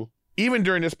 Mm-hmm. Even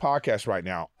during this podcast right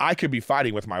now, I could be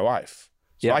fighting with my wife.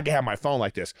 So I can have my phone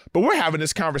like this. But we're having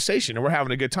this conversation and we're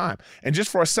having a good time. And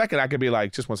just for a second, I could be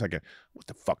like, just 1 second, what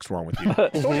the fuck's wrong with you?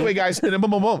 So anyway, guys, and then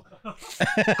boom, boom, boom.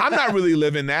 I'm not really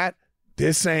living that.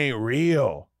 This ain't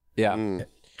real. Yeah.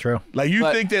 True.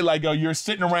 You think that you're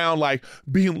sitting around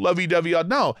being lovey-dovey.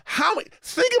 No.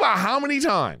 Think about how many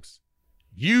times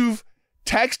you've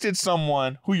texted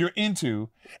someone who you're into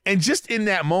and just in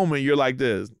that moment you're like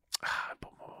this.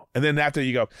 And then after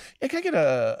you go, yeah, can I get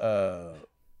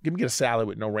a salad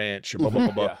with no ranch or blah, blah,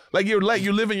 blah, blah. You're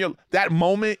living that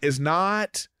moment is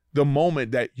not the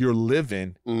moment that you're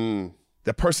living.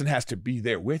 The person has to be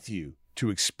there with you to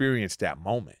experience that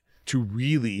moment, to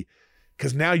really,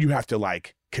 because now you have to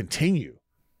continue.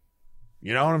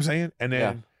 You know what I'm saying? And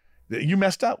then you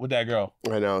messed up with that girl.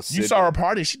 I know. You saw her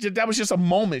party. That was just a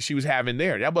moment she was having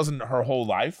there. That wasn't her whole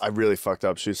life. I really fucked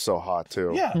up. She was so hot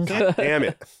too. Yeah. Damn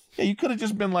it. Yeah, you could have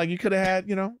just been you could have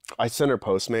had, I sent her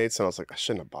Postmates and I was like, I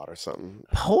shouldn't have bought her something.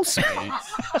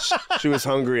 Postmates? She was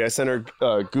hungry. I sent her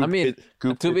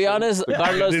Goop. To be honest,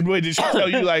 Carlos. Did she tell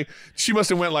you she must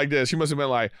have went like this? She must have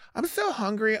been I'm so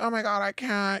hungry. Oh my God, I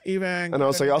can't even. And I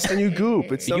was like, I'll send you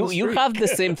Goop. It's you have the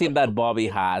same thing that Bobby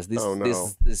has.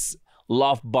 This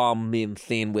love bombing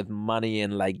thing with money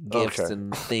and gifts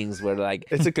and things where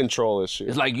it's a control issue.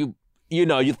 It's you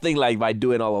know, you think like by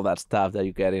doing all of that stuff that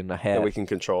you get in the head. And we can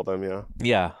control them, yeah.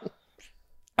 Yeah.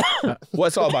 Well,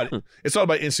 it's all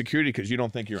about insecurity because you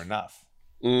don't think you're enough.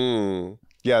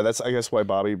 Yeah, that's I guess why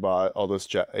Bobby bought all those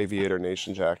Aviator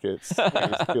Nation jackets.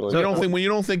 So when you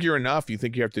don't think you're enough, you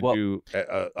think you have to do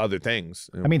other things.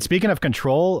 I mean, speaking of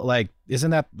control, like,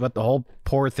 isn't that what the whole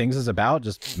Poor Things is about?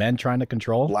 Just men trying to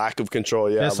control, lack of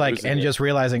control. Yeah, just like just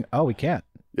realizing, oh, we can't.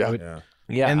 Yeah.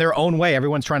 In their own way,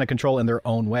 everyone's trying to control in their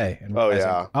own way. And Even that's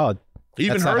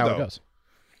her not how though. it goes.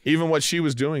 Even what she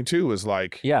was doing too was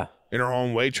like, in her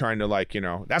own way, trying to like, you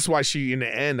know, that's why she, in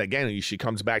the end, again, she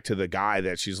comes back to the guy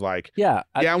that she's like,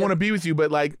 I want to be with you,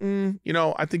 but like, you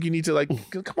know, I think you need to like,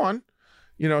 come on.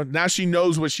 You know, now she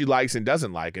knows what she likes and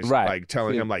doesn't like. And she's like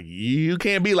telling him like, you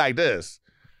can't be like this.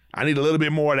 I need a little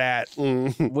bit more of that.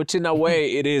 Which in a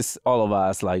way, it is all of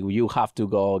us. Like, you have to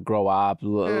grow up,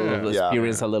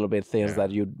 experience a little bit things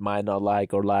that you might not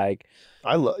like or like.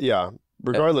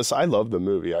 Regardless, I love the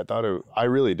movie. I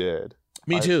really did.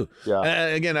 Me too.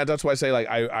 And again, that's why I say like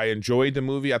I enjoyed the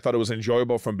movie. I thought it was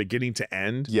enjoyable from beginning to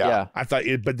end. Yeah. I thought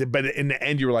it, but in the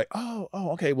end, you were like, oh,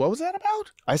 okay, what was that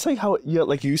about? I just like how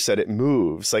like you said, it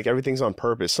moves. Like everything's on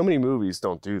purpose. So many movies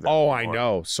don't do that. Oh, I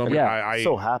know. So many.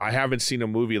 So happy. I haven't seen a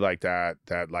movie like that.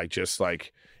 That like just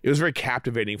like it was very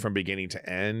captivating from beginning to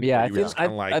end. Yeah,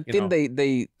 I think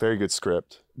they very good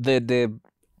script. The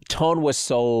tone was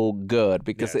so good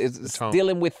because it's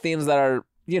dealing with things that are,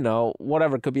 you know,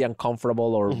 whatever, could be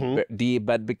uncomfortable or deep,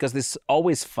 but because it's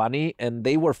always funny, and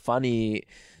they were funny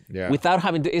without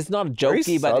having to. It's not jokey,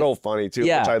 very but subtle funny too,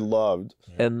 which I loved.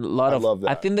 And I love that.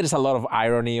 I think there's a lot of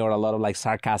irony or a lot of like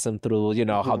sarcasm through, you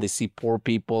know, how they see poor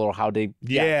people or how they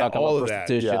talk all about of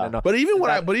prostitution. that. And but even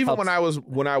when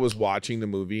I was watching the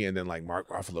movie, and then like Mark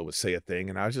Ruffalo would say a thing,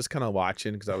 and I was just kind of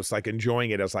watching because I was like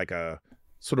enjoying it as like a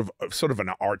sort of an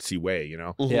artsy way, you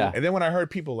know? Yeah. And then when I heard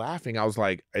people laughing, I was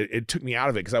like, it took me out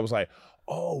of it because I was like,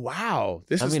 oh wow,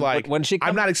 this is like when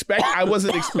I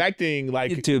wasn't expecting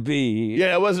like it to be.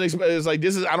 Yeah, I wasn't expecting. It's like,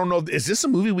 this is, I don't know, is this a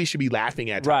movie we should be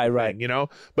laughing at? Right. You know?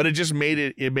 But it just made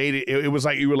it was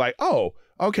like you were like, oh,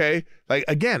 okay. Like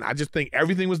again, I just think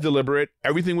everything was deliberate,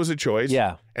 everything was a choice.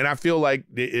 Yeah. And I feel like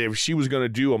if she was gonna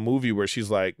do a movie where she's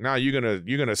like, nah, you're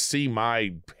gonna see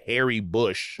my hairy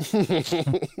bush.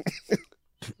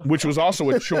 Which was also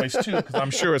a choice too, because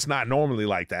I'm sure it's not normally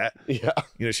like that. Yeah,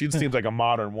 you know, she seems like a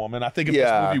modern woman. I think if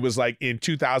this movie was like in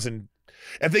 2000,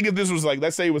 I think if this was like,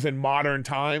 let's say it was in modern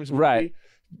times, right?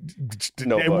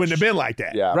 It wouldn't have been like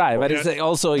that. Yeah, right. But it's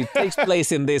also it takes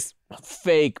place in this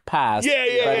fake past.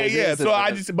 Yeah. So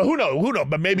but who knows?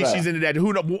 But maybe she's into that.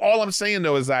 Who knows? All I'm saying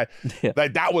though is that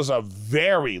like that was a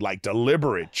very like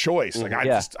deliberate choice. Like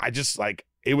I just like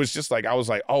it was just like I was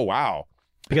like, oh wow.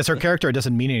 Because her character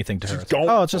doesn't mean anything to her.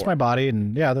 It's just my body,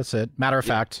 and that's it. Matter of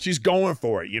fact. She's going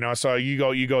for it, you know. So you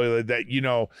go that, you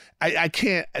know, I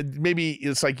can't, maybe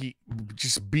it's like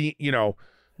just be, you know,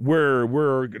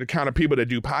 we're the kind of people that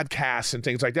do podcasts and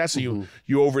things like that. So you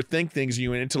overthink things,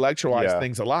 you intellectualize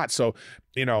things a lot. So,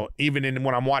 you know, even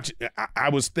when I'm watching, I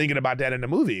was thinking about that in the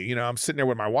movie. You know, I'm sitting there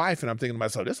with my wife and I'm thinking to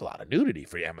myself, there's a lot of nudity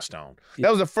for Emma Stone. That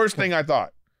was the first thing I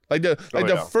thought.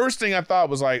 The first thing I thought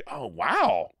was like, oh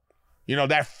wow. You know,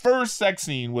 that first sex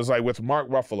scene was like with Mark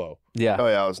Ruffalo. Yeah. Oh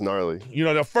yeah, it was gnarly. You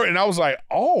know, and I was like,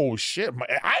 oh shit.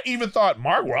 I even thought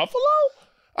Mark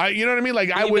Ruffalo? You know what I mean?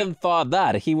 Like I even thought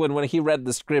that when he read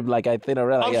the script, like I think I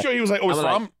read. I'm sure he was like,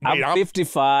 oh, I'm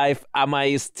 55. Am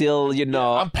I still, you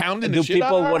know? I'm pounding the shit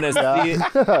out of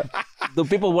her? Do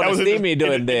people want to see me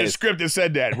doing this? In the script, it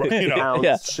said that. You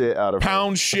know,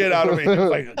 pound shit out of me.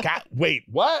 Like, God, wait,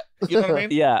 what? You know what I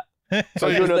mean? Yeah.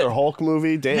 So do another Hulk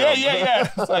movie? Damn.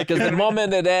 Yeah. Because the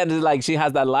moment it ends, like she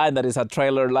has that line that is a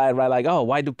trailer line, right? Like, oh,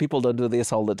 why do people don't do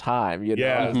this all the time? You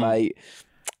know, it's like.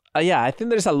 I think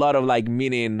there's a lot of like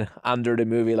meaning under the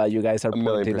movie, like you guys are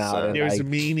pointing out. There's like,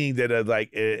 meaning that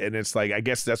and it's like, I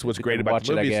guess that's what's great about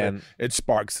the movie. It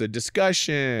sparks the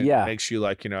discussion. Yeah, it makes you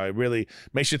like, you know, it really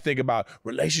makes you think about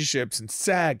relationships and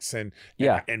sex and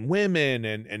women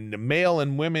and the male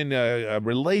and women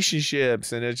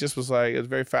relationships, and it just was like, it was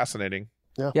very fascinating.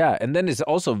 Yeah, and then it's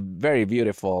also very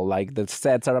beautiful. Like the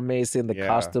sets are amazing, the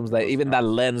costumes, like even that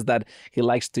lens that he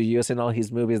likes to use in all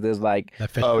his movies. There's like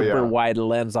super wide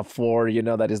lens of 4, you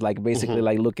know, that is like basically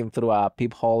like looking through a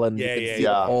peephole and you can see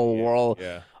the whole world.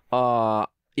 I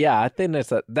think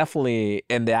it's definitely,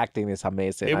 and the acting is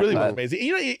amazing. It really was amazing.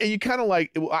 You know, and you kind of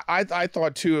like, I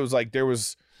thought too, it was like there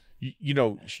was, you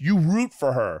know, you root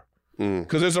for her.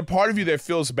 Because there's a part of you that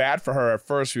feels bad for her at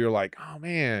first. You're like, oh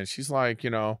man, she's like, you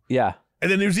know. Yeah. And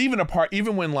then there's even a part,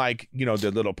 even when like, you know, the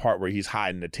little part where he's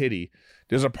hiding the titty,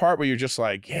 there's a part where you're just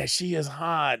like, yeah, she is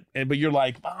hot, but you're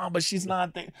like, oh, but she's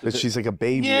not. But she's like a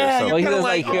baby. Yeah, or something. you're kind of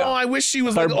like, oh, I wish she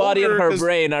was. Her like body older, and her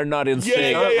brain are not in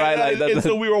sync, right? Like that. And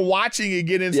so we were watching it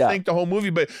get in sync the whole movie,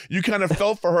 but you kind of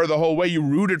felt for her the whole way. You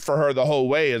rooted for her the whole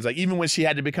way. It's like even when she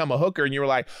had to become a hooker, and you were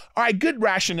like, all right, good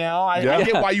rationale. I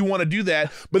get why you want to do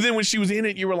that. But then when she was in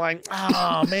it, you were like,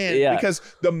 oh man, because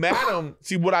the madam.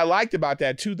 See, what I liked about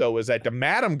that too, though, is that the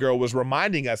madam girl was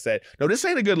reminding us that no, this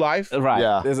ain't a good life, right?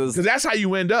 Yeah, because that's how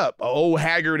you end up, old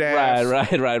haggard ass,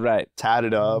 right,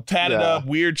 tatted up,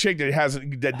 weird chick that has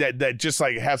that just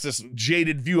like has this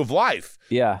jaded view of life.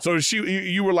 Yeah. So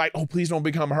you were like, oh, please don't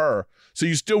become her. So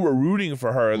you still were rooting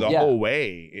for her the whole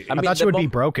way. I thought she would be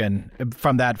broken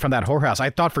from that whorehouse. I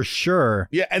thought for sure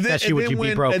that she would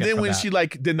be broken. And then when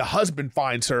then the husband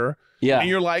finds her. Yeah. And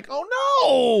you're like,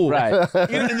 oh no. Right.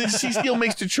 And then she still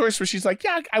makes the choice where she's like,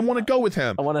 yeah, I want to go with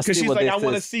him. I want to see she's what like, this I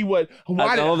want to see what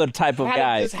another type of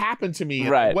guy. Did this happen to me?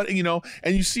 Right. And what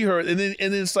and you see her and then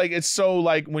it's like it's so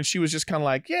like when she was just kind of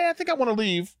like, yeah, I think I want to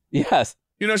leave. Yes.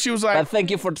 She was like,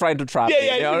 thank you for trying to trap me.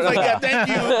 Yeah, she was like, yeah, thank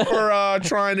you for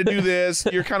trying to do this.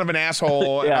 You're kind of an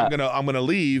asshole, and I'm gonna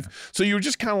leave. So you were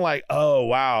just kind of like, oh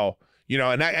wow.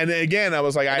 And again, I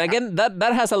was like,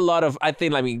 that has a lot of, I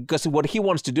think, because what he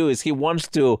wants to do is he wants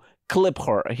to clip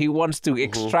her. He wants to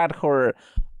extract her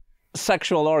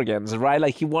sexual organs, right?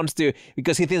 Like he wants to,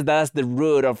 because he thinks that's the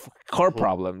root of her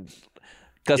problem.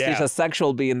 Because she's a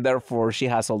sexual being, therefore she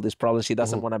has all these problems. She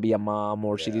doesn't want to be a mom,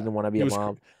 or she didn't want to be a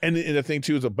mom. And the thing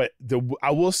too is,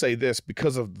 I will say this,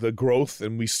 because of the growth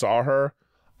and we saw her,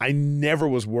 I never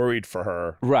was worried for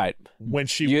her. Right. When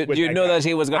she... You know that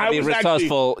she was going to be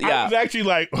resourceful. I was actually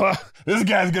like, this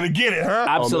guy's going to get it, huh?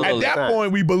 Absolutely. At that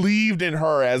point, we believed in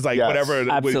her as whatever.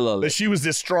 Absolutely. That she was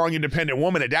this strong, independent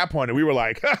woman at that point. And we were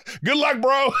like, good luck,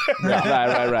 bro.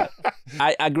 Right.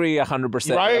 I agree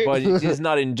 100%. Right? But she's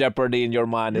not in jeopardy in your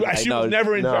mind. She was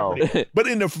never in jeopardy. But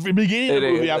in the beginning of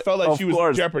the movie, I felt like she was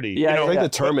in jeopardy. Yeah, like the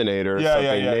Terminator or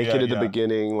something. Naked at the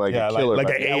beginning, like a killer. Like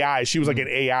an AI. She was like an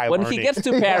AI when he gets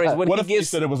to Paris, what if he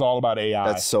said it was all about AI?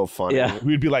 That's so funny. Yeah.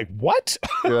 We'd be like, what?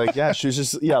 You're like, yeah, she was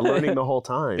just learning the whole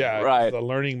time. Yeah, right.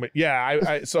 Learning.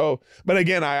 Yeah, but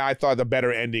again, I thought the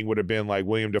better ending would have been like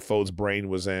William Dafoe's brain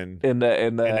was in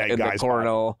the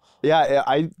coronal. Yeah,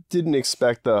 I didn't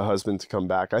expect the husband to come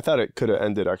back. I thought it could have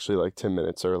ended actually like 10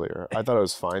 minutes earlier. I thought it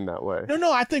was fine that way.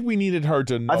 No, I think we needed her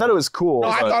to know. I thought it was cool. No,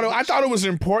 I thought it was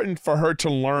important for her to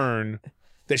learn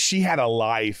that she had a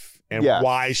life and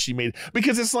why she made it.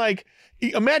 Because it's like,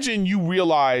 imagine you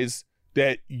realize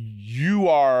that you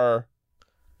are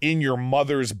in your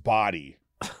mother's body.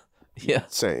 Yeah.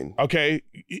 Insane. Okay.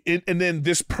 And then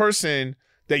this person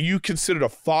that you considered a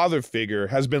father figure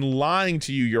has been lying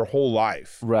to you your whole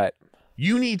life. Right.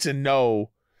 You need to know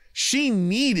she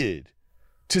needed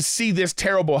to see this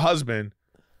terrible husband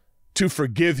to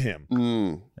forgive him.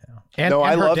 Mm. Yeah.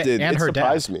 I loved it. And it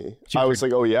surprised me. I was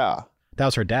like, oh, yeah. That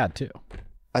was her dad, too.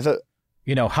 I thought...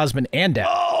 husband and dad.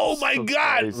 Oh, my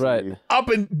God. Crazy.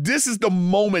 Right. This is the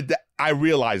moment that I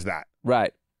realized that.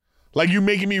 Right. Like, you're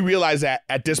making me realize that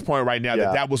at this point right now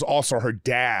that was also her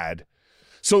dad.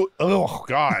 So, oh,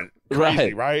 God.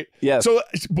 Crazy, right? Yes. So,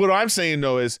 what I'm saying,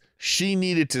 though, is she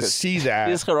needed to see that.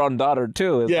 She's her own daughter,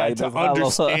 too. It's to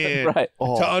understand. Right.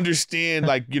 To understand,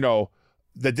 like,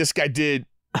 that this guy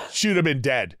should have been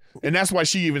dead. And that's why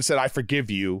she even said, I forgive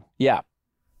you. Yeah.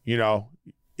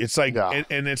 It's like,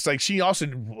 and it's like she also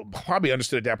probably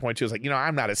understood at that point too. It's like,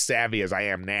 I'm not as savvy as I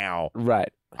am now.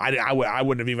 Right. I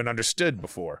wouldn't have even understood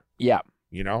before. Yeah.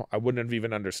 I wouldn't have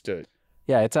even understood.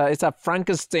 Yeah, it's a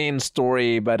Frankenstein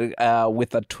story, but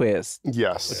with a twist.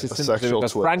 Yes, which is a sexual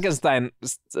because twist. Frankenstein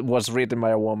was written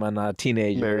by a woman, a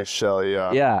teenager. Mary Shelley,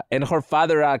 yeah. Yeah, and her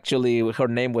father actually, her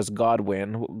name was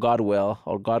Godwin,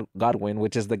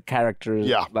 which is the character,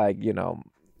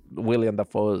 William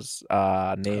Dafoe's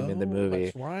name in the movie.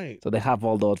 That's right. So they have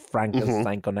all those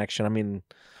Frankenstein connection. I mean,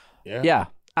 yeah.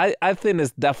 I think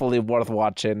it's definitely worth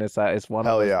watching. It's one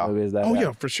of those movies that. Oh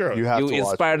yeah, for sure. You have to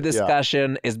inspire watch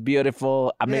discussion. It's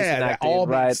beautiful, amazing acting. All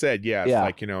right? being said, it's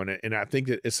like and I think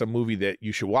that it's a movie that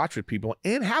you should watch with people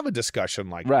and have a discussion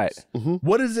like this. Mm-hmm.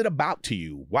 What is it about to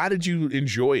you? Why did you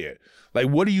enjoy it? Like,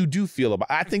 what do you feel about?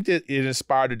 I think that it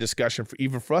inspired a discussion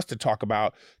for us to talk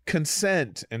about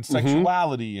consent and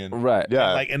sexuality and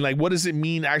and what does it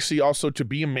mean actually also to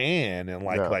be a man and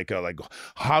like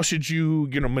how should you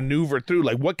maneuver through,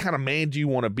 like what kind of man do you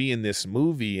want to be in this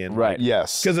movie and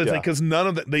yes, because it's because none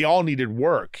of they all needed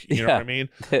work, you know what I mean,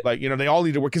 like they all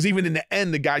needed work because even in the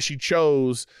end the guy she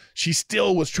chose, she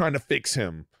still was trying to fix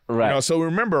him. Right. So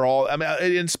remember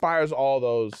it inspires all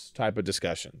those type of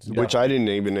discussions. Which I didn't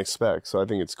even expect. So I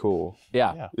think it's cool.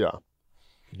 Yeah.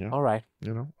 Yeah. All right.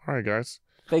 All right, guys.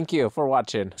 Thank you for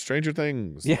watching. Stranger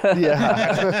Things.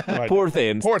 Yeah. Poor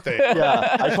Things. Poor Things.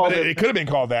 Yeah, I called it could have been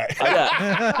called that.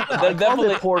 I called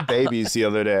it Poor Babies the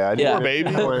other day. Poor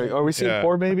Babies. Are we seeing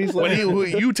Poor Babies? When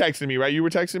you texted me, right? You were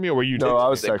texting me, or were you? No, I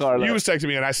was texting me. You was texting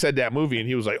me, and I said that movie, and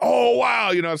he was like, "Oh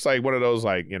wow," it's like one of those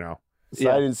like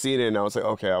So I didn't see it, and I was like,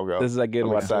 "Okay, I'll go." This is a good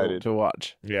one to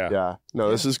watch. Yeah. Yeah.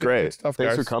 No, this is great. Stuff,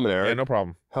 Thanks guys. for coming, Eric. Yeah, no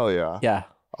problem. Hell yeah. Yeah.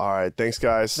 All right. Thanks,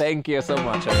 guys. Thank you so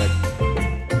much, Eric.